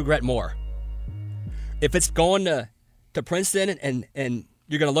 What you're going to regret more? If it's going to Princeton and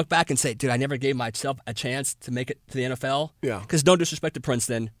you're going to look back and say, dude, I never gave myself a chance to make it to the NFL. Yeah. Because no disrespect to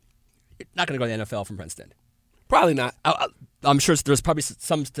Princeton, you're not going to go to the NFL from Princeton. Probably not. I'm sure there's probably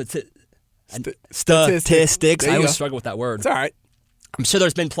some statistics. There I you always go. struggle with that word. It's all right. I'm sure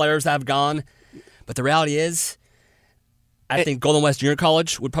there's been players that have gone, but the reality is, I think Golden West Junior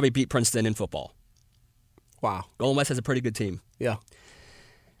College would probably beat Princeton in football. Wow. Golden West has a pretty good team. Yeah.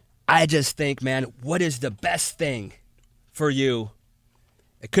 I just think, man, what is the best thing for you?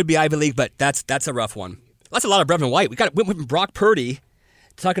 It could be Ivy League, but that's a rough one. That's a lot of Brevin White. We went from Brock Purdy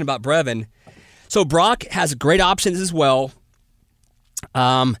talking about Brevin. So Brock has great options as well.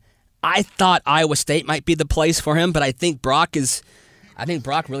 I thought Iowa State might be the place for him, but I think Brock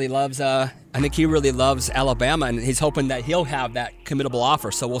really loves. I think he really loves Alabama, and he's hoping that he'll have that committable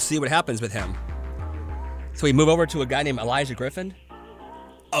offer. So we'll see what happens with him. So we move over to a guy named Elijah Griffin.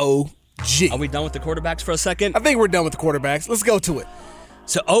 OG. Are we done with the quarterbacks for a second? I think we're done with the quarterbacks. Let's go to it.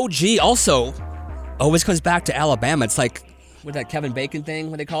 So OG also always comes back to Alabama. It's like, what that Kevin Bacon thing,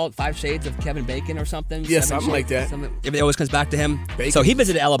 what they call it? 5 Shades of Kevin Bacon or something? Yeah, 7 something like that. It always comes back to him. Bacon. So he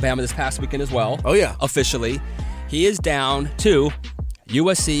visited Alabama this past weekend as well. Oh, yeah. Officially. He is down to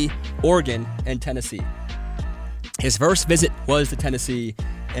USC, Oregon, and Tennessee. His first visit was to Tennessee,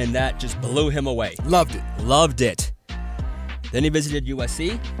 and that just blew him away. Loved it. Loved it. Then he visited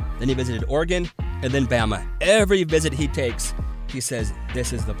USC, then he visited Oregon, and then Bama. Every visit he takes, he says,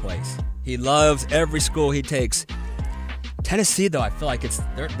 this is the place. He loves every school he takes. Tennessee, though, I feel like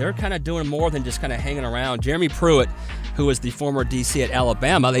they're kind of doing more than just kind of hanging around. Jeremy Pruitt, who was the former DC at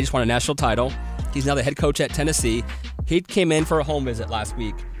Alabama, they just won a national title. He's now the head coach at Tennessee. He came in for a home visit last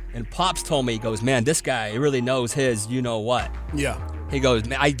week, and Pops told me, he goes, man, this guy really knows his you-know-what. Yeah. He goes,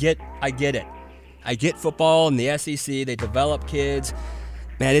 man, I get it. I get football in the SEC. They develop kids.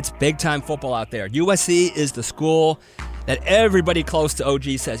 Man, it's big-time football out there. USC is the school that everybody close to OG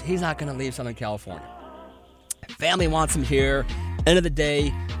says he's not going to leave Southern California. Family wants him here. End of the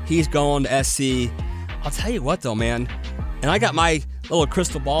day, he's going to SC. I'll tell you what, though, man. And I got my little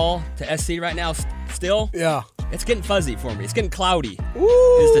crystal ball to SC right now still. Yeah. It's getting fuzzy for me. It's getting cloudy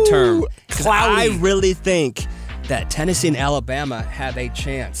Ooh, is the term. 'Cause cloudy. I really think that Tennessee and Alabama have a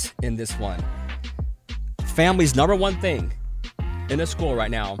chance in this one. Family's number one thing in the school right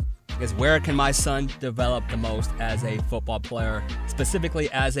now is where can my son develop the most as a football player,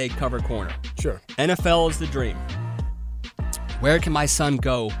 specifically as a cover corner. Sure. NFL is the dream. Where can my son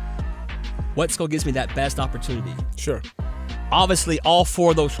go? What school gives me that best opportunity? Sure. Obviously, all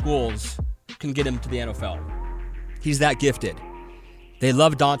four of those schools can get him to the NFL. He's that gifted. They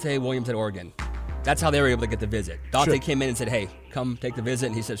love Dante Williams at Oregon. That's how they were able to get the visit. Dante Sure. came in and said, hey, come take the visit,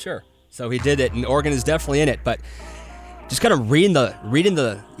 and he said, sure. So he did it, and Oregon is definitely in it. But just kind of reading the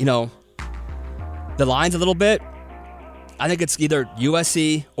the lines a little bit, I think it's either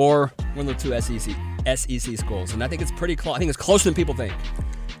USC or one of the two SEC schools, and I think it's pretty close. I think it's closer than people think.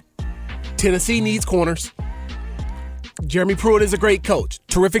 Tennessee needs corners. Jeremy Pruitt is a great coach.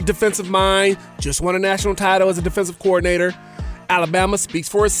 Terrific defensive mind. Just won a national title as a defensive coordinator. Alabama speaks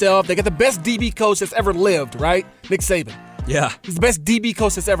for itself. They got the best DB coach that's ever lived, right? Nick Saban. Yeah. He's the best DB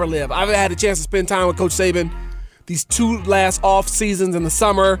coach that's ever lived. I've had a chance to spend time with Coach Saban these 2 last off seasons in the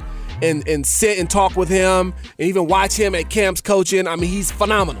summer and sit and talk with him and even watch him at camps coaching. I mean, he's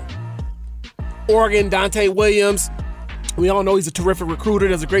phenomenal. Oregon, Dante Williams. We all know he's a terrific recruiter,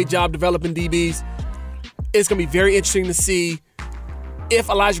 does a great job developing DBs. It's going to be very interesting to see if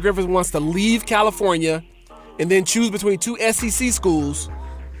Elijah Griffin wants to leave California and then choose between 2 SEC schools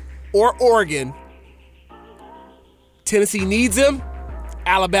or Oregon. Tennessee needs him.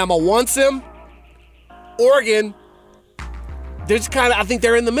 Alabama wants him. Oregon, they're just I think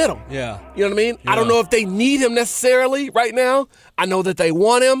they're in the middle. Yeah. You know what I mean? I don't Yeah. know if they need him necessarily right now. I know that they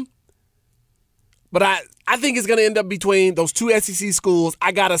want him. But I think it's going to end up between those 2 SEC schools.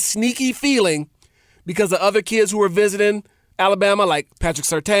 I got a sneaky feeling because of other kids who are visiting Alabama, like Patrick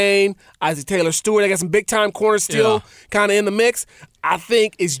Surtain, Isaac Taylor Stewart. I got some big-time corners still kind of in the mix. I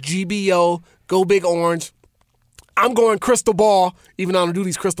think it's GBO, go Big Orange. I'm going crystal ball, even though I don't do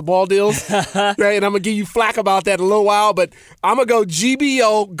these crystal ball deals. Right? And I'm going to give you flack about that in a little while. But I'm going to go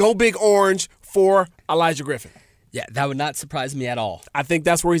GBO, go Big Orange for Elijah Griffin. Yeah, that would not surprise me at all. I think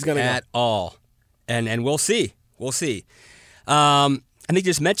that's where he's going to go. At all. And we'll see. We'll see. I think you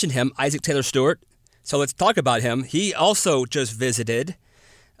just mentioned him, Isaac Taylor Stewart. So let's talk about him. He also just visited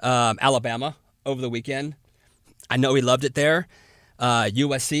Alabama over the weekend. I know he loved it there.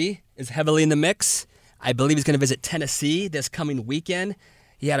 USC is heavily in the mix. I believe he's going to visit Tennessee this coming weekend.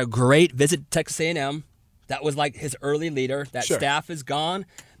 He had a great visit to Texas A&M. That was like his early leader. That Sure. staff is gone,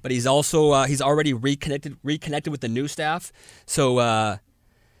 but he's also he's already reconnected with the new staff. So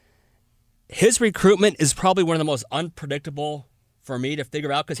his recruitment is probably one of the most unpredictable for me to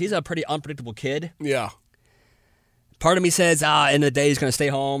figure out because he's a pretty unpredictable kid. Yeah. Part of me says, end of the day, he's going to stay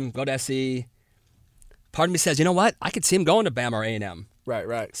home, go to SC. Part of me says, you know what? I could see him going to Bama or A&M.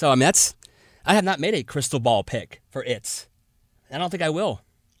 Right. So, I mean, I have not made a crystal ball pick for it. I don't think I will.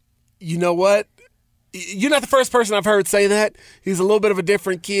 You know what? You're not the first person I've heard say that. He's a little bit of a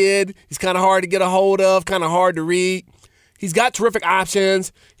different kid. He's kind of hard to get a hold of, kind of hard to read. He's got terrific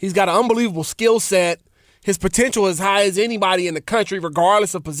options. He's got an unbelievable skill set. His potential is as high as anybody in the country,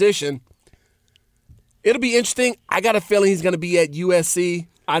 regardless of position. It'll be interesting. I got a feeling he's going to be at USC.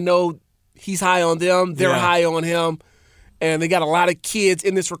 I know he's high on them. They're high on him. And they got a lot of kids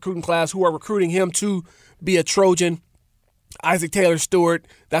in this recruiting class who are recruiting him to be a Trojan. Isaac Taylor Stewart,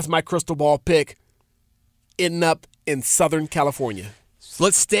 that's my crystal ball pick, ending up in Southern California. So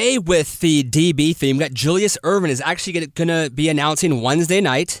let's stay with the DB theme. We got Julius Erving is actually going to be announcing Wednesday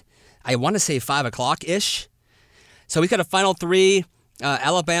night. I want to say 5 o'clock-ish. So he's got a final 3,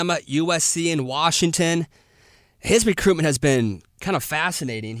 Alabama, USC, and Washington. His recruitment has been kind of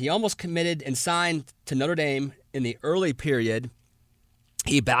fascinating. He almost committed and signed to Notre Dame in the early period.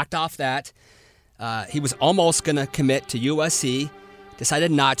 He backed off that. He was almost going to commit to USC,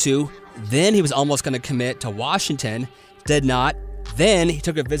 decided not to. Then he was almost going to commit to Washington, did not. Then he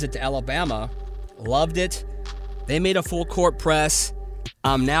took a visit to Alabama, loved it. They made a full court press.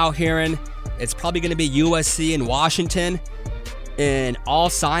 I'm now hearing it's probably going to be USC and Washington, and all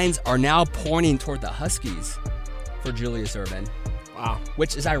signs are now pointing toward the Huskies for Julius Erving. Wow.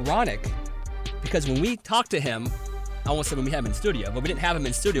 Which is ironic because when we talked to him, I almost said when we had him in studio, but we didn't have him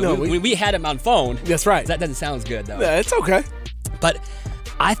in studio. No, we had him on phone. That's right. That doesn't sound as good, though. Yeah, it's okay. But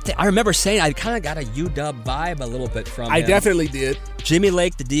I remember saying I kind of got a UW vibe a little bit from him. I definitely did. Jimmy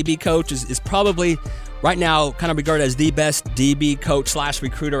Lake, the DB coach, is probably right now kind of regarded as the best DB coach /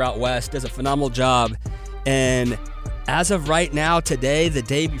 recruiter out west. Does a phenomenal job. And as of right now, today, the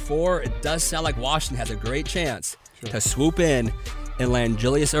day before, it does sound like Washington has a great chance to swoop in and land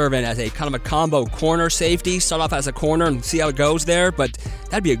Julius Erving as a kind of a combo corner safety. Start off as a corner and see how it goes there, but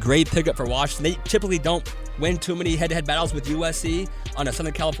that'd be a great pickup for Washington. They typically don't win too many head-to-head battles with USC on a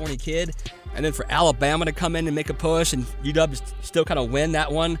Southern California kid. And then for Alabama to come in and make a push and UW still kind of win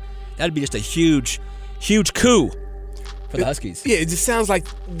that one, that'd be just a huge coup for the Huskies. Yeah, it just sounds like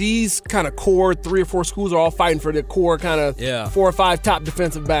these kind of core 3 or 4 schools are all fighting for the core kind of 4 or 5 top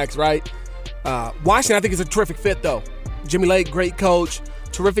defensive backs, right? Washington, I think, is a terrific fit, though. Jimmy Lake, great coach,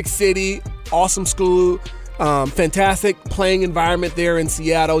 terrific city, awesome school, fantastic playing environment there in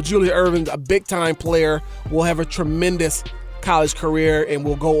Seattle. Julius Erving, a big-time player, will have a tremendous college career and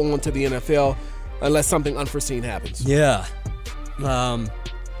will go on to the NFL unless something unforeseen happens. Yeah.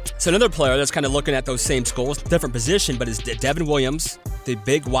 So another player that's kind of looking at those same schools, different position, but is Devin Williams, the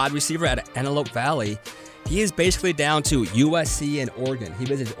big wide receiver at Antelope Valley. He is basically down to USC and Oregon. He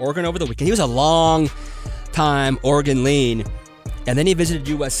visited Oregon over the weekend. He was a long-time Oregon lean, and then he visited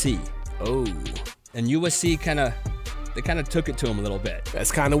USC. Oh. And USC kind of took it to him a little bit.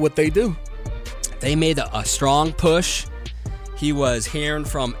 That's kind of what they do. They made a strong push. He was hearing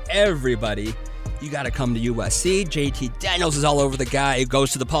from everybody, you got to come to USC. JT Daniels is all over the guy. He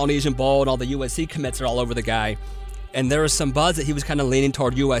goes to the Polynesian Bowl, and all the USC commits are all over the guy. And there was some buzz that he was kind of leaning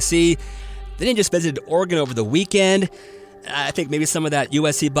toward USC. Then he just visited Oregon over the weekend. I think maybe some of that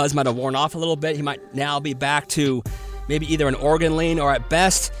USC buzz might have worn off a little bit. He might now be back to maybe either an Oregon lean or at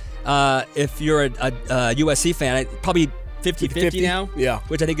best, if you're a USC fan, probably 50-50 now. Yeah.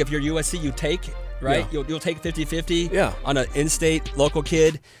 Which I think if you're USC, you take, right? Yeah. You'll take 50-50 yeah. on an in-state local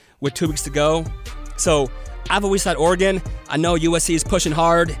kid with 2 weeks to go. So I've always thought Oregon. I know USC is pushing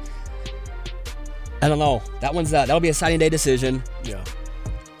hard. I don't know. That'll be a signing day decision. Yeah.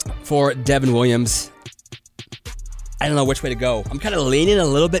 For Devin Williams. I don't know which way to go. I'm kind of leaning a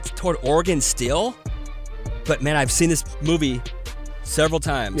little bit toward Oregon still. But man, I've seen this movie several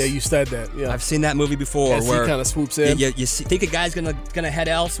times. Yeah, you said that. Yeah. I've seen that movie before. As where he kind of swoops in. You think a guy's gonna head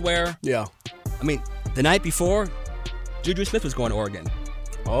elsewhere. Yeah. I mean, the night before, Juju Smith was going to Oregon.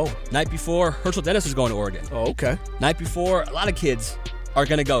 Oh. Night before, Herschel Dennis was going to Oregon. Oh, okay. Night before, a lot of kids are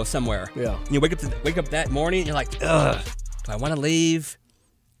gonna go somewhere. Yeah. And you wake up that morning and you're like, ugh, do I want to leave?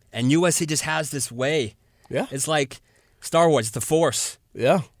 And USC just has this way. Yeah. It's like Star Wars, it's the Force.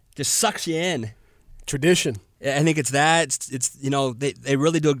 Yeah. Just sucks you in. Tradition. I think it's that. It's they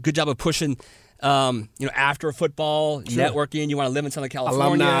really do a good job of pushing, after football, sure. networking. You want to live in Southern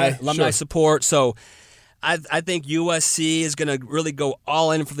California. Alumni sure. support. So I think USC is going to really go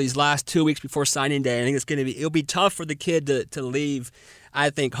all in for these last 2 weeks before signing day. I think it'll be tough for the kid to leave,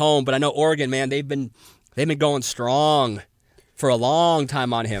 I think, home. But I know Oregon, man, they've been going strong for a long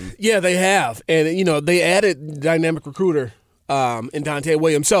time on him. Yeah, they have. And, they added dynamic recruiter in Dante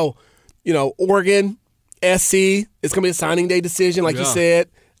Williams. So, Oregon, SC, it's going to be a signing day decision, like you said.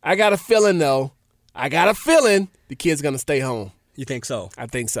 I got a feeling, though. The kid's going to stay home. You think so? I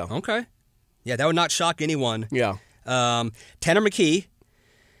think so. Okay. Yeah, that would not shock anyone. Yeah. Tanner McKee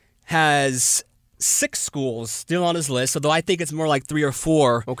has 6 schools still on his list, although I think it's more like 3 or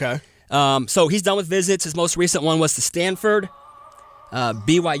 4. Okay. So he's done with visits. His most recent one was to Stanford.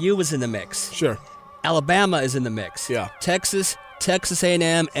 BYU was in the mix. Sure. Alabama is in the mix. Yeah. Texas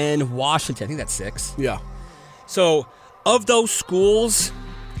A&M, and Washington. I think that's 6. Yeah. So of those schools,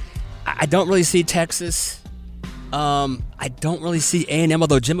 I don't really see Texas. I don't really see A&M,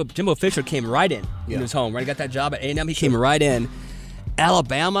 although Jimbo Fisher came right in when he was home. Right, he got that job at A&M. He came right in.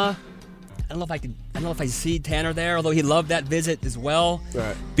 Alabama, I don't know if I see Tanner there, although he loved that visit as well.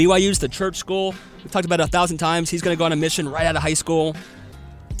 Right. BYU's the church school. We've talked about it 1,000 times. He's going to go on a mission right out of high school.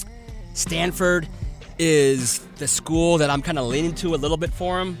 Stanford is the school that I'm kind of leaning to a little bit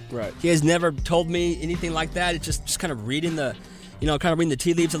for him. Right. He has never told me anything like that. It's just kind of reading the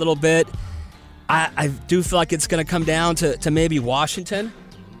tea leaves a little bit. I do feel like it's going to come down to maybe Washington,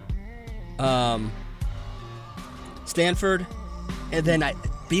 Stanford, and then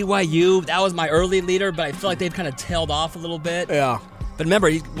BYU. That was my early leader, but I feel like they've kind of tailed off a little bit. Yeah. But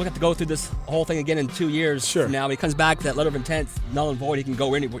remember, we'll have to go through this whole thing again in 2 years from now. When he comes back, that letter of intent, null and void, he can go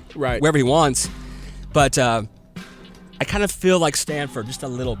wherever he wants. But I kind of feel like Stanford just a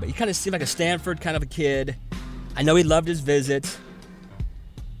little bit. He kind of seemed like a Stanford kind of a kid. I know he loved his visit.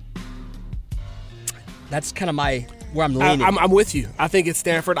 That's kind of where I'm leaning. I'm with you. I think it's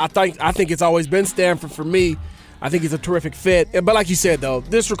Stanford. I think it's always been Stanford for me. I think he's a terrific fit. But like you said, though,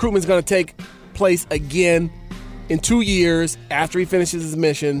 this recruitment is going to take place again in 2 years after he finishes his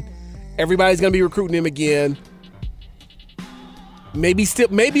mission. Everybody's going to be recruiting him again. Maybe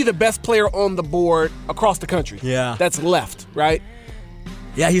the best player on the board across the country. Yeah. That's left, right?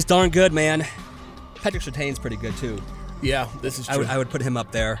 Yeah, he's darn good, man. Patrick Surtain's pretty good, too. Yeah, this is true. I would put him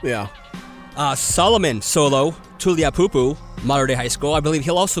up there. Yeah. Solomon Solo Tuliaupupu, Mater Dei High School. I believe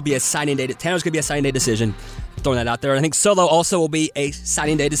he'll also be a signing day. Tanner's going to be a signing day decision. Throwing that out there. I think Solo also will be a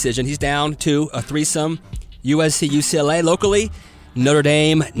signing day decision. He's down to a threesome. USC, UCLA locally, Notre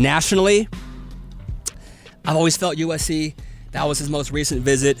Dame nationally. I've always felt USC, that was his most recent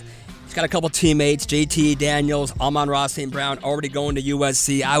visit. He's got a couple teammates, JT Daniels, Amon-Ra St. Brown, already going to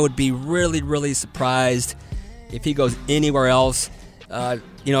USC. I would be really, really surprised if he goes anywhere else.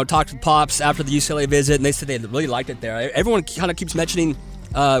 Talked to Pops after the UCLA visit, and they said they really liked it there. Everyone kind of keeps mentioning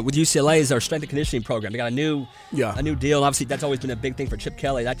with UCLA is their strength and conditioning program. They got a new deal, and obviously that's always been a big thing for Chip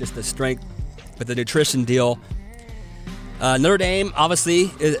Kelly, not just the strength, but the nutrition deal. Notre Dame,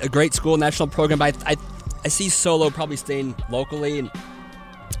 obviously, is a great school, national program, but I see Solo probably staying locally, and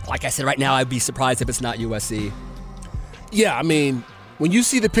like I said, right now I'd be surprised if it's not USC. Yeah, I mean, when you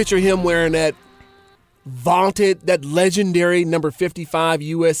see the picture of him wearing that legendary number 55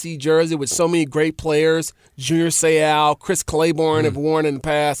 USC jersey with so many great players, Junior Seau, Chris Claiborne have worn in the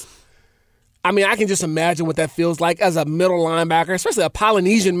past. I mean, I can just imagine what that feels like as a middle linebacker, especially a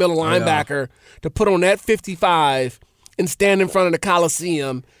Polynesian middle linebacker, to put on that 55 and stand in front of the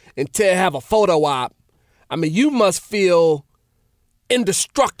Coliseum and to have a photo op. I mean, you must feel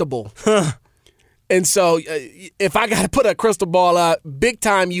indestructible. And so if I got to put a crystal ball out,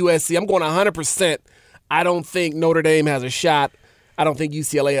 big-time USC, I'm going 100%. I don't think Notre Dame has a shot. I don't think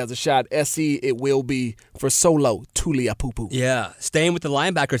UCLA has a shot. SC, it will be for Solo Tuliaupupu. Yeah. Staying with the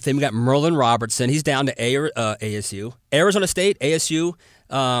linebacker thing, we got Merlin Robertson. He's down to ASU. Arizona State, ASU,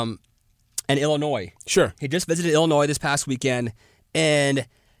 and Illinois. Sure. He just visited Illinois this past weekend. And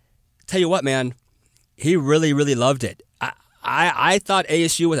tell you what, man, he really, really loved it. I thought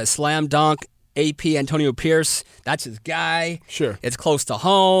ASU was a slam dunk. AP Antonio Pierce, that's his guy. Sure. It's close to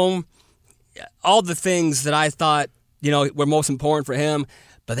home. All the things that I thought, were most important for him.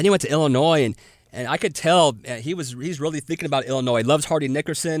 But then he went to Illinois, and I could tell he's really thinking about Illinois. He loves Hardy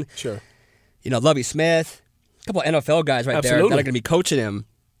Nickerson. Sure. Lovie Smith. A couple of NFL guys right there that are going to be coaching him.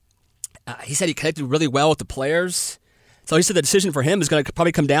 He said he connected really well with the players. So he said the decision for him is going to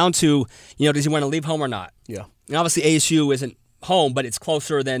probably come down to, does he want to leave home or not? Yeah. And obviously ASU isn't home, but it's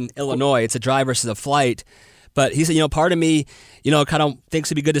closer than Illinois. It's a drive versus a flight. But he said, part of me, kind of thinks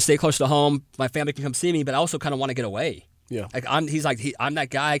it'd be good to stay close to home. My family can come see me, but I also kind of want to get away. Yeah. I'm that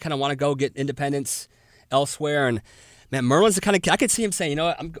guy. I kind of want to go get independence elsewhere. And man, Merlin's the kind of kid. I could see him saying,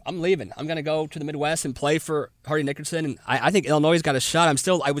 I'm leaving. I'm going to go to the Midwest and play for Hardy Nickerson. And I think Illinois has got a shot.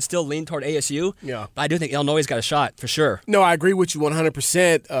 I would still lean toward ASU. Yeah. But I do think Illinois has got a shot for sure. No, I agree with you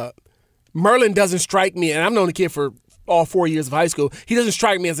 100%. Merlin doesn't strike me, and I've known the kid for all 4 years of high school. He doesn't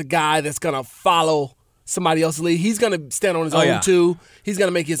strike me as a guy that's going to follow somebody else's lead. He's going to stand on his own too. He's going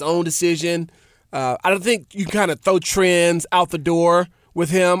to make his own decision. I don't think you kind of throw trends out the door with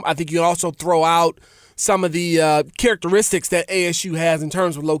him. I think you also throw out some of the characteristics that ASU has in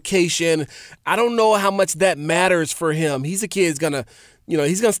terms of location. I don't know how much that matters for him. He's a kid who's going to,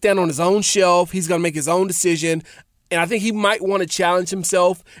 he's going to stand on his own shelf. He's going to make his own decision. And I think he might want to challenge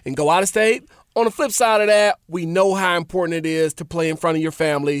himself and go out of state. On the flip side of that, we know how important it is to play in front of your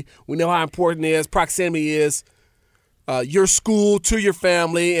family. We know how important it is, proximity is, your school to your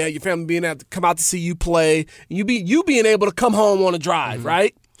family, and your family being able to come out to see you play. And you being able to come home on a drive,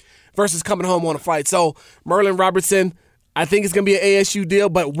 right? Versus coming home on a flight. So Merlin Robertson, I think it's going to be an ASU deal,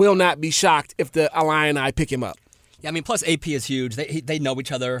 but will not be shocked if the Illini pick him up. Yeah, I mean, plus AP is huge. They know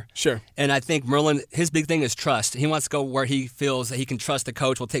each other. Sure. And I think Merlin, his big thing is trust. He wants to go where he feels that he can trust the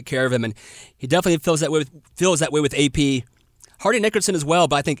coach will take care of him, and he definitely feels that way with AP. Hardy Nickerson as well,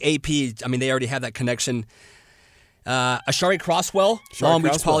 but I think AP, I mean, they already have that connection. Ashari Crosswell, Long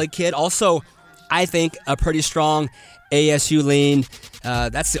Beach Poly kid. Also, I think a pretty strong ASU lean.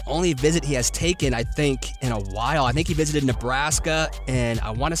 That's the only visit he has taken, I think, in a while. I think he visited Nebraska and I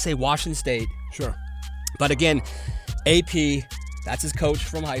want to say Washington State. Sure. But again, AP, that's his coach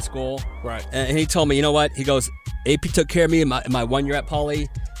from high school. Right. And he told me, you know what? He goes, AP took care of me in my 1 year at Poly.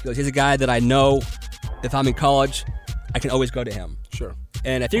 He goes, he's a guy that I know if I'm in college, I can always go to him. Sure.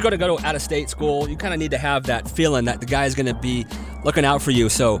 And if you're going to go to out-of-state school, you kind of need to have that feeling that the guy is going to be looking out for you.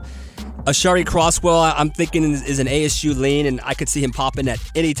 So Ashari Crosswell, I'm thinking is an ASU lean, and I could see him popping at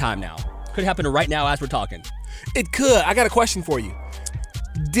any time now. Could happen right now as we're talking. It could. I got a question for you.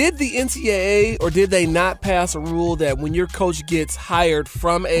 Did the NCAA or did they not pass a rule that when your coach gets hired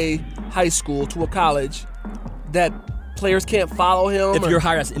from a high school to a college, that players can't follow him? If you're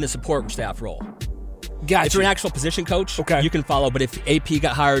hired in a support staff role. Gotcha. If you're an actual position coach, okay, you can follow. But if AP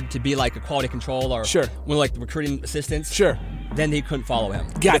got hired to be like a quality control or sure, one of like the recruiting assistants, sure, then he couldn't follow him.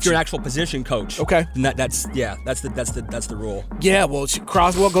 Gotcha. If you're an actual position coach, Okay. then that's the rule. Yeah, well,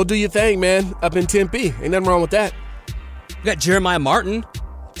 Croswell, go do your thing, man, up in Tempe. Ain't nothing wrong with that. We got Jeremiah Martin.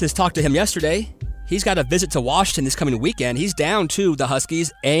 Just talked to him yesterday. He's got a visit to Washington this coming weekend. He's down to the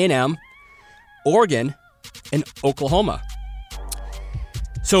Huskies, A&M, Oregon, and Oklahoma.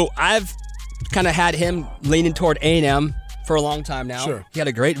 So I've kind of had him leaning toward A&M for a long time now. Sure. He had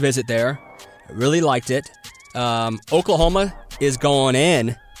a great visit there. I really liked it. Oklahoma is going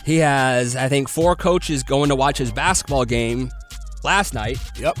in. He has, I think, 4 coaches going to watch his basketball game last night.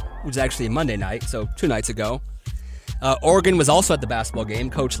 Yep. Which was actually Monday night, so 2 nights ago. Oregon was also at the basketball game,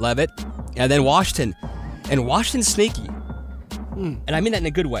 Coach Levitt. And then Washington. And Washington's sneaky. And I mean that in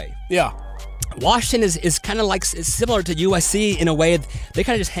a good way. Yeah. Washington is kind of like, it's similar to USC in a way. They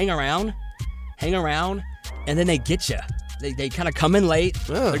kind of just hang around, and then they get you. They kind of come in late.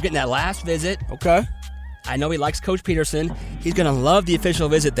 They're getting that last visit. Okay. I know he likes Coach Peterson. He's going to love the official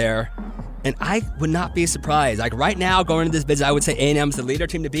visit there. And I would not be surprised. Like right now, going into this visit, I would say A&M's the leader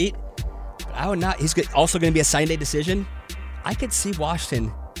team to beat. But I would not. He's also going to be a sign day decision. I could see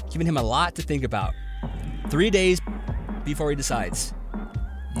Washington giving him a lot to think about. 3 days before he decides.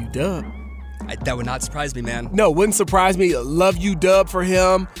 UW. That would not surprise me, man. No, wouldn't surprise me. Love UW for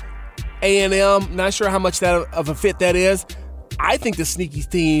him. A&M, not sure how much that of a fit that is. I think the sneaky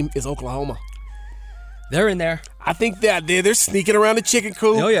team is Oklahoma. They're in there. I think that they're sneaking around the chicken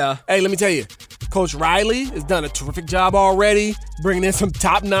coop. Oh, yeah. Hey, let me tell you, Coach Riley has done a terrific job already, bringing in some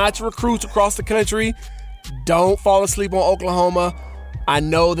top-notch recruits across the country. Don't fall asleep on Oklahoma. I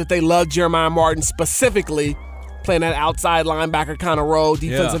know that they love Jeremiah Martin specifically, playing that outside linebacker kind of role,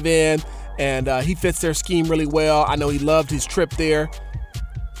 defensive end, and he fits their scheme really well. I know he loved his trip there.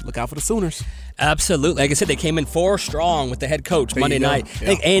 Look out for the Sooners. Absolutely. Like I said, they came in 4 strong with the head coach Monday night.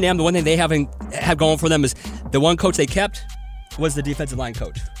 Yeah. I think A&M, the one thing they have going for them is the one coach they kept was the defensive line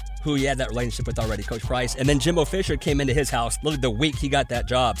coach, who he had that relationship with already, Coach Price. And then Jimbo Fisher came into his house literally the week he got that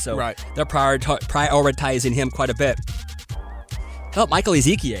job. So they're prioritizing him quite a bit. How about Michael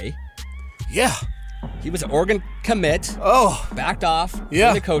Ezekiel? Yeah. He was an Oregon commit. Oh. Backed off. Yeah.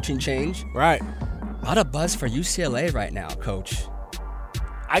 In the coaching change. Right. A lot of buzz for UCLA right now, Coach.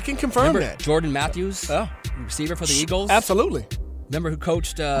 I can confirm Remember that. Jordan Matthews, receiver for the Eagles? Absolutely. Remember who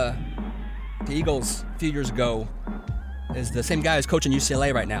coached the Eagles a few years ago is the same guy who's coaching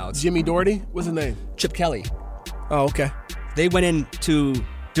UCLA right now. It's Jimmy Doherty? What's his name? Chip Kelly. Oh, okay. They went in to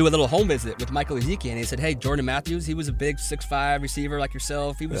do a little home visit with Michael Ezekiel, and they said, hey, Jordan Matthews, he was a big 6'5" receiver like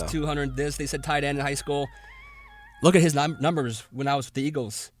yourself. He was 200 this. They said tight end in high school. Look at his numbers when I was with the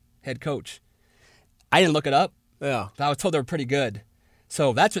Eagles head coach. I didn't look it up. Yeah. But I was told they were pretty good.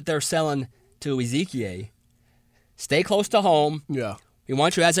 So that's what they're selling to Ezekiel. Stay close to home. Yeah. We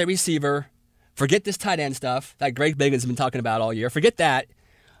want you as a receiver. Forget this tight end stuff that Greg Biggins has been talking about all year. Forget that.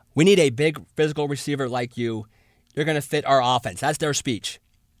 We need a big physical receiver like you. You're going to fit our offense. That's their speech.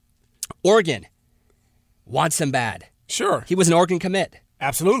 Oregon wants him bad. Sure. He was an Oregon commit.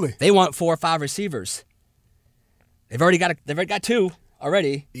 Absolutely. They want 4 or 5 receivers. They've already got 2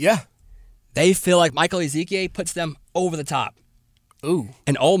 already. Yeah. They feel like Michael Ezekiel puts them over the top. Ooh.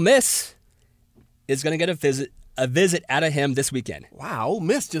 And Ole Miss is going to get a visit out of him this weekend. Wow, Ole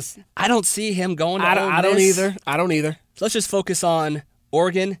Miss just... I don't see him going to Ole Miss. I don't either. So let's just focus on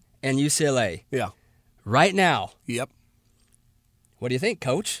Oregon and UCLA. Yeah. Right now. Yep. What do you think,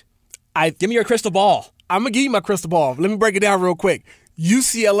 Coach? Give me your crystal ball. I'm going to give you my crystal ball. Let me break it down real quick.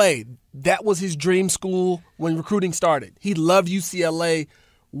 UCLA, that was his dream school when recruiting started. He loved UCLA,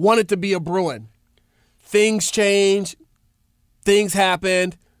 wanted to be a Bruin. Things changed. Things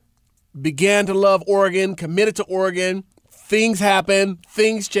happened, began to love Oregon, committed to Oregon. Things happened,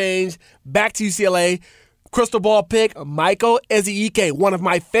 things changed. Back to UCLA. Crystal ball pick, Michael Ezeike, one of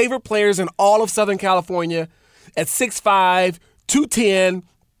my favorite players in all of Southern California, at 6'5", 210,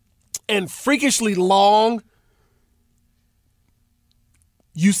 and freakishly long.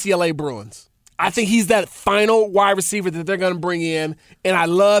 UCLA Bruins. I think he's that final wide receiver that they're going to bring in, and I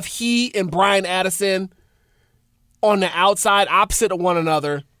love he and Brian Addison on the outside, opposite of one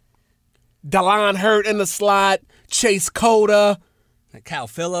another. Delon Hurt in the slot. Chase Cota. Kyle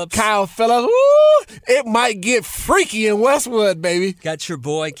Phillips. Woo! It might get freaky in Westwood, baby. Got your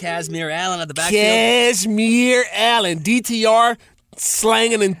boy Casimir Allen at the backfield. Casimir Allen. DTR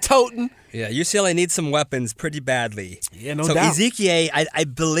slanging and toting. Yeah, UCLA needs some weapons pretty badly. Yeah, no doubt. So Ezekiel, I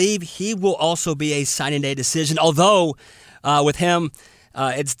believe he will also be a signing day decision, although with him,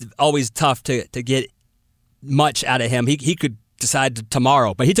 it's always tough to get much out of him. He could decide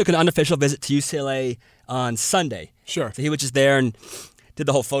tomorrow, but he took an unofficial visit to UCLA on Sunday. Sure. So he was just there and did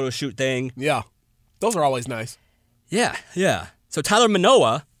the whole photo shoot thing. Yeah. Those are always nice. Yeah. So Tyler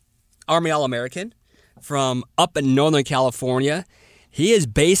Manoa, Army All-American from up in Northern California, he is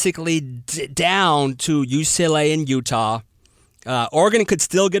basically down to UCLA and Utah. Oregon could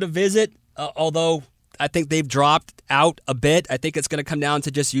still get a visit, although I think they've dropped out a bit. I think it's going to come down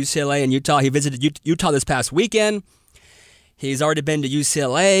to just UCLA and Utah. He visited Utah this past weekend. He's already been to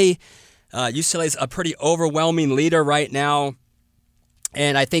UCLA. UCLA's a pretty overwhelming leader right now,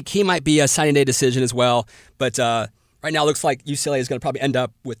 and I think he might be a signing day decision as well. But right now it looks like UCLA is going to probably end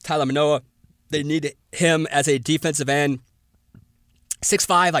up with Tyler Manoa. They need him as a defensive end.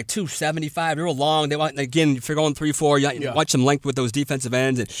 6'5", like 275, real long. They want, again, if you're going 3-4, you want some length with those defensive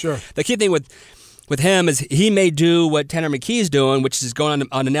ends. And sure. The key thing with him is he may do what Tanner McKee's doing, which is going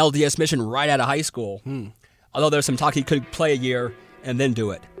on an LDS mission right out of high school. Although there's some talk he could play a year and then do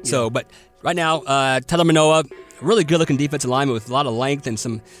it. Yeah. So, but right now, Tyler Manoa, really good-looking defensive lineman with a lot of length and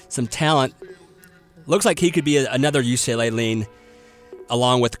some talent. Looks like he could be another UCLA lean,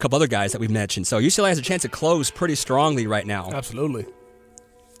 along with a couple other guys that we've mentioned. So UCLA has a chance to close pretty strongly right now. Absolutely.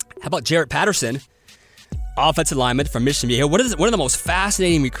 How about Jarrett Patterson, offensive lineman from Mission Viejo? One of the most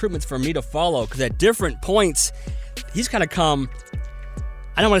fascinating recruitments for me to follow, because at different points, he's kind of come,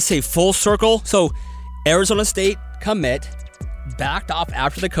 I don't want to say full circle. So Arizona State commit, backed off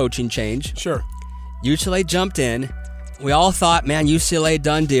after the coaching change. Sure. UCLA jumped in. We all thought, man, UCLA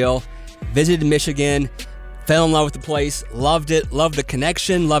done deal. Visited Michigan, fell in love with the place, loved it, loved the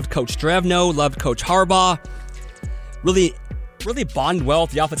connection, loved Coach Drevno, loved Coach Harbaugh. Really bonded well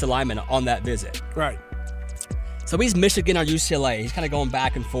with the offensive lineman on that visit. Right. So he's Michigan or UCLA. He's kind of going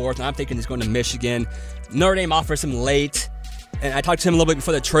back and forth, and I'm thinking he's going to Michigan. Notre Dame offers him late, and I talked to him a little bit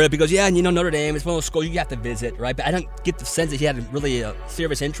before the trip. He goes, yeah, and Notre Dame, it's one of those schools you have to visit, right? But I don't get the sense that he had really a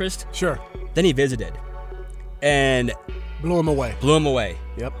serious interest. Sure. Then he visited, and blew him away.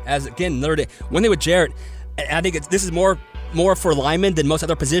 Yep. As, again, Notre Dame, one thing with Jarrett, and I think this is more for linemen than most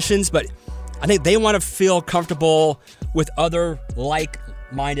other positions, but I think they want to feel comfortable with other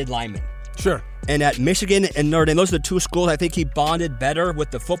like-minded linemen. Sure. And at Michigan and Notre Dame, those are the two schools I think he bonded better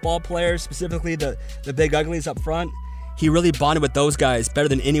with the football players, specifically the big uglies up front. He really bonded with those guys better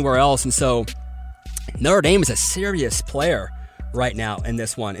than anywhere else. And so Notre Dame is a serious player right now in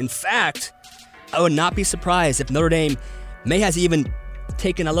this one. In fact, I would not be surprised if Notre Dame may has even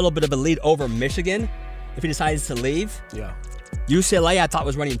taken a little bit of a lead over Michigan if he decides to leave. Yeah. UCLA, I thought,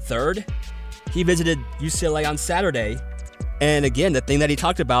 was running third. He visited UCLA on Saturday. And again, the thing that he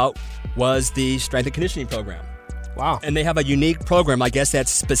talked about was the strength and conditioning program. Wow. And they have a unique program, I guess,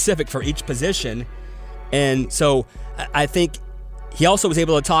 that's specific for each position. And so I think he also was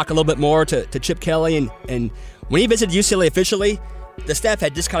able to talk a little bit more to Chip Kelly. And when he visited UCLA officially, the staff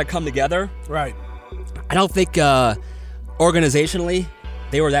had just kind of come together. Right. I don't think organizationally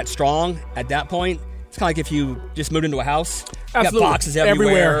they were that strong at that point. It's kind of like if you just moved into a house. Absolutely. You got boxes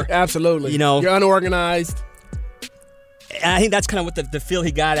everywhere. Absolutely. You know, you're unorganized. And I think that's kind of what the feel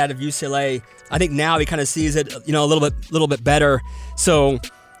he got out of UCLA. I think now he kind of sees it, a little bit better. So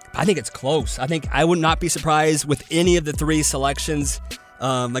I think it's close. I think I would not be surprised with any of the three selections.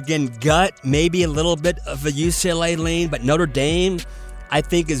 Again, gut, maybe a little bit of a UCLA lean, but Notre Dame, I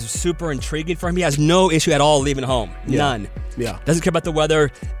think, is super intriguing for him. He has no issue at all leaving home. None. Yeah. Doesn't care about the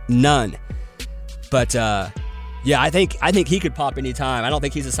weather. None. But I think he could pop anytime. I don't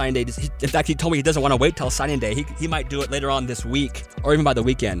think he's a signing day. In fact, he told me he doesn't want to wait till signing day. He might do it later on this week or even by the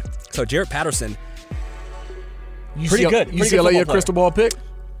weekend. So Jarrett Patterson, pretty good. UCLA, your crystal ball pick?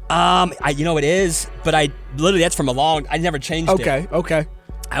 It is, but that's from I never changed it. Okay.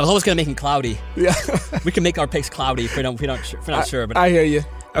 I was always gonna make him cloudy. Yeah. We can make our picks cloudy if we're not sure. But I hear you.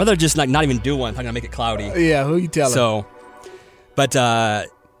 I'd rather just not even do one if I'm gonna make it cloudy. Yeah, who you telling? So, but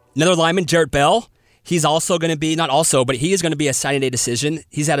another lineman, Jarrett Bell. He's also going to be, but he is going to be a signing day decision.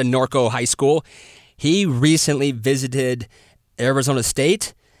 He's at a Norco high school. He recently visited Arizona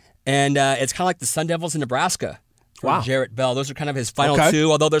State, and it's kind of like the Sun Devils in Nebraska for Jarrett Bell. Those are kind of his final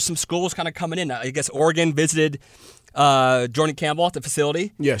two, although there's some schools kind of coming in. I guess Oregon visited Jordan Campbell at the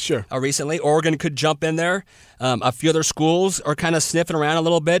facility. Yeah, sure. Recently. Oregon could jump in there. A few other schools are kind of sniffing around a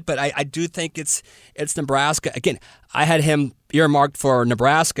little bit, but I do think it's Nebraska. Again, I had him earmarked for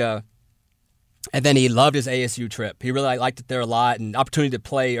Nebraska. And then he loved his ASU trip. He really liked it there a lot, and opportunity to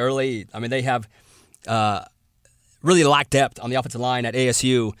play early. I mean, they have really lacked depth on the offensive line at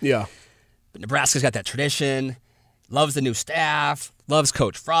ASU. Yeah. But Nebraska's got that tradition, loves the new staff, loves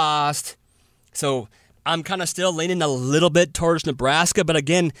Coach Frost. So I'm kind of still leaning a little bit towards Nebraska. But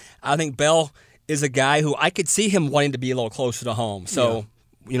again, I think Bell is a guy who I could see him wanting to be a little closer to home. So,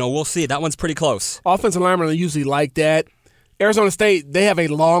 we'll see. That one's pretty close. Offensive linemen are usually like that. Arizona State, they have a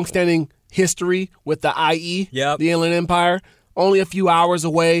long-standing history with the IE, Yep. the Inland Empire. Only a few hours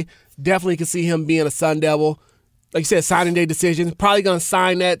away. Definitely can see him being a Sun Devil. Like you said, signing day decision. Probably going to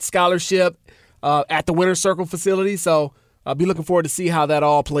sign that scholarship at the Winter Circle facility. So I'll be looking forward to see how that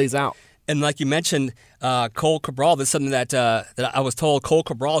all plays out. And like you mentioned, Cole Cabral, this is something that I was told. Cole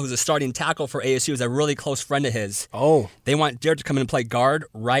Cabral, who's a starting tackle for ASU, is a really close friend of his. Oh. They want Jared to come in and play guard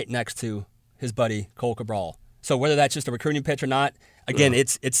right next to his buddy, Cole Cabral. So whether that's just a recruiting pitch or not, again,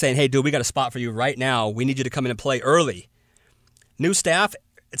 it's saying, hey, dude, we got a spot for you right now. We need you to come in and play early. New staff,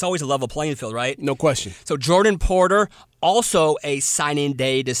 it's always a level playing field, right? No question. So Jordan Porter, also a signing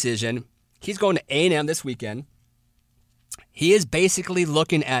day decision. He's going to A&M this weekend. He is basically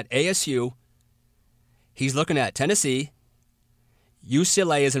looking at ASU. He's looking at Tennessee.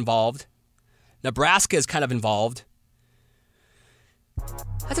 UCLA is involved. Nebraska is kind of involved.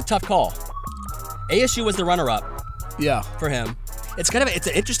 That's a tough call. ASU was the runner-up Yeah. for him. It's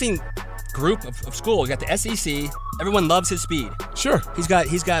an interesting group of schools. You got the SEC. Everyone loves his speed. Sure. He's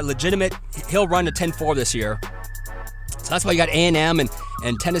got legitimate. He'll run a 10-4 this year. So that's why you got A&M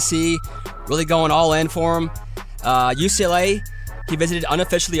and Tennessee really going all in for him. UCLA, he visited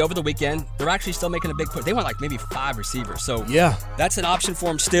unofficially over the weekend. They're actually still making a big push. They want like maybe 5 receivers. So Yeah. that's an option for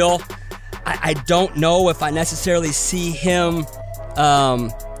him still. I don't know if I necessarily see him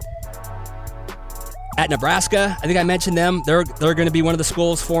at Nebraska. I think I mentioned them. They're going to be one of the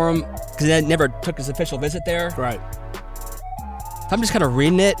schools for him because they never took his official visit there. Right. If I'm just kind of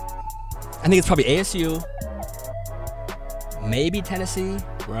reading it, I think it's probably ASU, maybe Tennessee.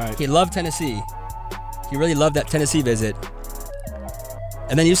 Right. He loved Tennessee. He really loved that Tennessee visit.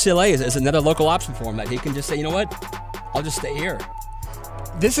 And then UCLA is another local option for him that he can just say, you know what, I'll just stay here.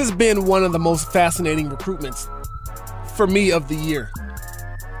 This has been one of the most fascinating recruitments for me of the year.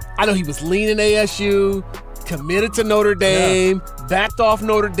 I know he was leaning ASU, committed to Notre Dame, backed off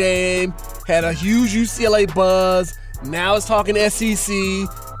Notre Dame, had a huge UCLA buzz. Now it's talking SEC.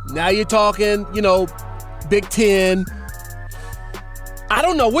 Now you're talking, Big Ten. I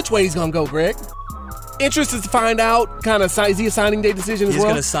don't know which way he's going to go, Greg. Interested to find out, is he a signing day decision as He's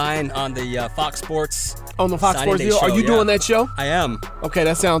well? going to sign on the Fox Sports. On the Fox signing Sports day deal? show, Are you doing that show? I am. Okay,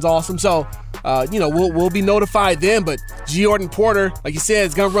 that sounds awesome. So, we'll be notified then. But Jordan Porter, like you said,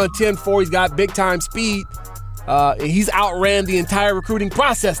 is going to run 10-4. He's got big-time speed. And he's outran the entire recruiting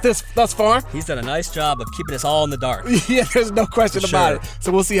process thus far. He's done a nice job of keeping us all in the dark. Yeah, there's no question about Sure. it.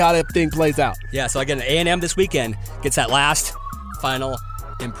 So we'll see how that thing plays out. Yeah, so again, A&M this weekend gets that last final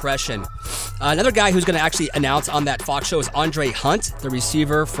impression. Another guy who's going to actually announce on that Fox show is Andre Hunt, the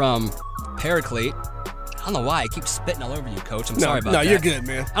receiver from Paraclete. I don't know why I keep spitting all over you, Coach. I'm sorry about that. No, you're good,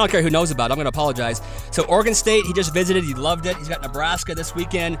 man. I don't care who knows about it. I'm going to apologize. So Oregon State, he just visited. He loved it. He's got Nebraska this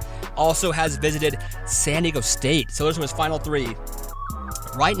weekend. Also has visited San Diego State. So those are his final 3.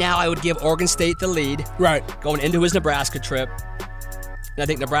 Right now, I would give Oregon State the lead Right. going into his Nebraska trip. And I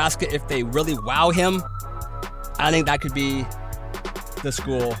think Nebraska, if they really wow him, I think that could be the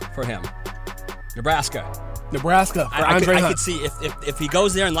school for him. Nebraska. Nebraska for Andre I Hunt. could see if he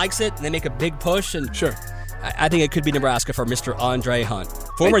goes there and likes it and they make a big push. And Sure. I think it could be Nebraska for Mr. Andre Hunt.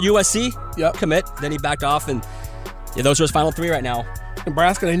 Former USC Yep. commit, then he backed off, and those are his final 3 right now.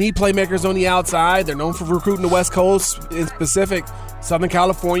 Nebraska, they need playmakers on the outside. They're known for recruiting the West Coast, in specific Southern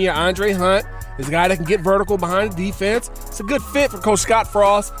California. Andre Hunt is a guy that can get vertical behind the defense. It's a good fit for Coach Scott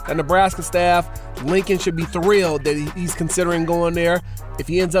Frost and Nebraska staff. Lincoln should be thrilled that he's considering going there. If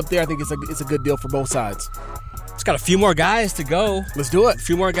he ends up there, I think it's a good deal for both sides. It's got a few more guys to go. Let's do it. A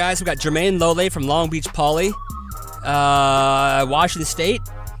few more guys. We've got Jermaine Lole from Long Beach Poly. Washington State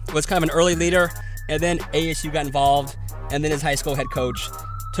was kind of an early leader, and then ASU got involved, and then his high school head coach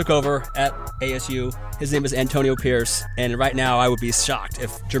took over at ASU. His name is Antonio Pierce, and right now I would be shocked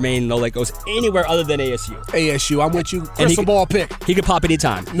if Jermaine Lole goes anywhere other than ASU. ASU, I'm with you. Crystal ball pick. He could pop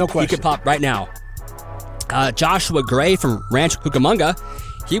anytime. No question. He could pop right now. Joshua Gray from Rancho Cucamonga,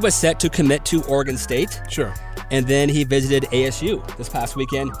 he was set to commit to Oregon State. Sure. And then he visited ASU this past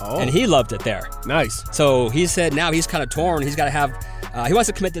weekend, and he loved it there. Nice. So he said now he's kind of torn. He's got to have, he wants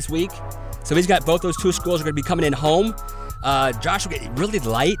to commit this week. So he's got both those 2 schools are going to be coming in home. Joshua, really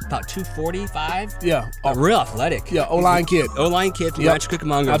light, about 245. Yeah. Real athletic. Yeah, O-line kid. O-line kid from Yep. Rancho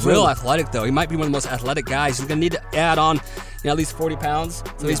Cucamonga. Absolutely. Real athletic, though. He might be one of the most athletic guys. He's going to need to add on at least 40 pounds.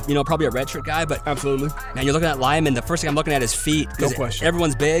 So he's probably a redshirt guy. But Absolutely. man, you're looking at linemen. The first thing I'm looking at is feet. 'Cause No question.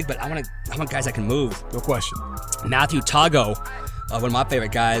 Everyone's big, but I want guys that can move. No question. Matthew Tago, one of my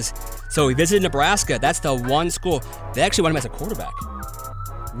favorite guys. So he visited Nebraska. That's the one school. They actually want him as a quarterback.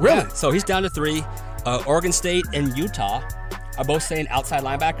 Really? Yeah, so he's down to 3. Oregon State and Utah are both saying outside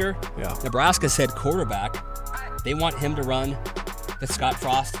linebacker. Yeah. Nebraska said quarterback. They want him to run the Scott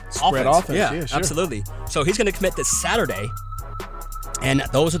Frost Spread offense, yeah, sure. Absolutely. So he's going to commit this Saturday, and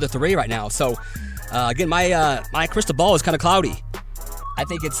those are the three right now. So again, my crystal ball is kind of cloudy. I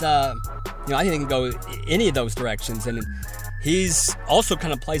think it's I think it can go any of those directions, and he's also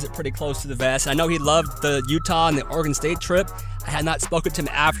kind of plays it pretty close to the vest. I know he loved the Utah and the Oregon State trip. I had not spoken to him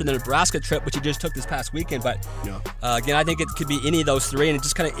after the Nebraska trip, which he just took this past weekend. But again, I think it could be any of those three. And it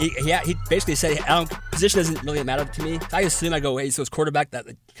just kind of he basically said, position doesn't really matter to me. I assume I go, hey, so it's quarterback, that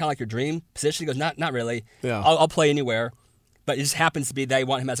kind of like your dream position. He goes, not really. Yeah. I'll play anywhere. But it just happens to be that I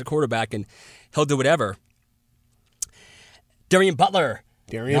want him as a quarterback, and he'll do whatever. Darian Butler.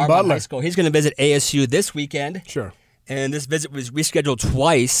 High School. He's going to visit ASU this weekend. Sure. And this visit was rescheduled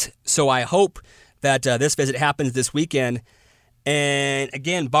twice, so I hope that this visit happens this weekend. And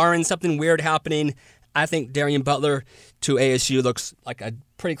again, barring something weird happening, I think Darian Butler to ASU looks like a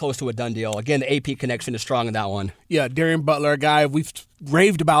pretty close to a done deal. Again, the AP connection is strong in that one. Yeah, Darian Butler, a guy we've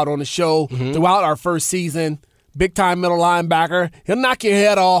raved about on the show throughout our first season. Big-time middle linebacker. He'll knock your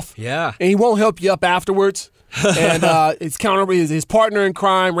head off. Yeah. And he won't help you up afterwards. And his partner in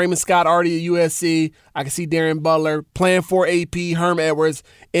crime, Raymond Scott, already at USC. I can see Darian Butler playing for AP, Herm Edwards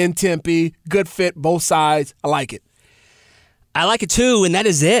in Tempe. Good fit, both sides. I like it. I like it too, and that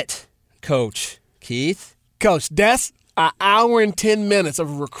is it, Coach Keith. Coach, that's an hour and 10 minutes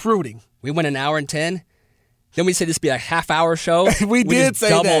of recruiting. We went an hour and 10. Then we said this would be a half-hour show. we did say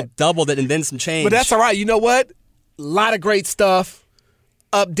that. Doubled it, and then some change. But that's all right. You know what? A lot of great stuff.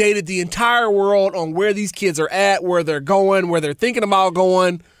 Updated the entire world on where these kids are at, where they're going, where they're thinking about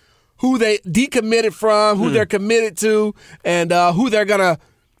going, who they decommitted from, who they're committed to, and who they're going to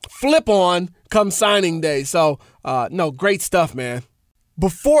flip on come signing day. So, great stuff, man.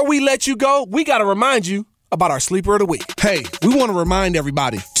 Before we let you go, we got to remind you about our Sleeper of the Week. Hey, we want to remind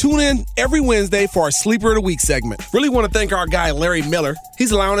everybody, tune in every Wednesday for our Sleeper of the Week segment. Really want to thank our guy, Larry Miller.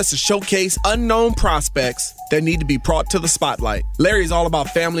 He's allowing us to showcase unknown prospects that need to be brought to the spotlight. Larry is all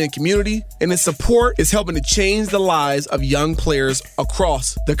about family and community, and his support is helping to change the lives of young players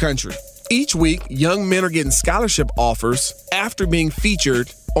across the country. Each week, young men are getting scholarship offers after being featured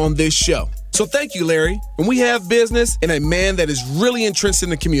on this show. So thank you, Larry. When we have business and a man that is really entrenched in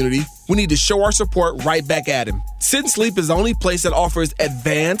the community, we need to show our support right back at him. Sit and Sleep is the only place that offers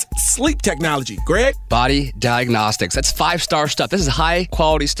advanced sleep technology. Greg? Body Diagnostics. That's 5-star stuff. This is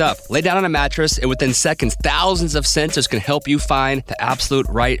high-quality stuff. Lay down on a mattress, and within seconds, thousands of sensors can help you find the absolute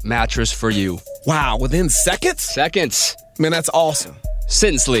right mattress for you. Wow, within seconds? Seconds. Man, that's awesome.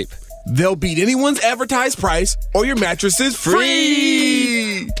 Sit and Sleep. They'll beat anyone's advertised price, or your mattress is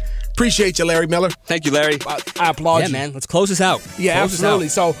free. Appreciate you, Larry Miller. Thank you, Larry. I applaud you. Yeah, man. Let's close this out. Yeah, absolutely.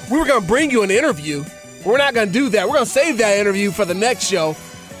 So we were going to bring you an interview. We're not going to do that. We're going to save that interview for the next show.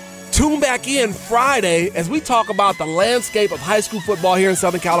 Tune back in Friday as we talk about the landscape of high school football here in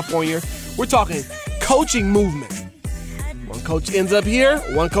Southern California. We're talking coaching movement. One coach ends up here,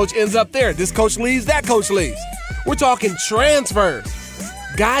 one coach ends up there. This coach leaves, that coach leaves. We're talking transfers.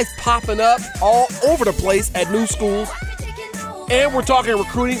 Guys popping up all over the place at new schools. And we're talking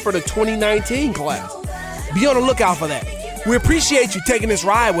recruiting for the 2019 class. Be on the lookout for that. We appreciate you taking this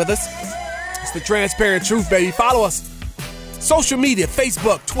ride with us. It's the Transparent Truth, baby. Follow us. Social media,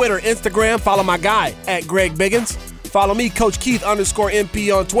 Facebook, Twitter, Instagram. Follow my guy at Greg Biggins. Follow me, Coach Keith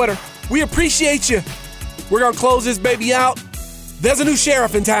 _MP on Twitter. We appreciate you. We're going to close this baby out. There's a new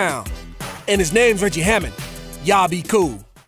sheriff in town, and his name's Reggie Hammond. Y'all be cool.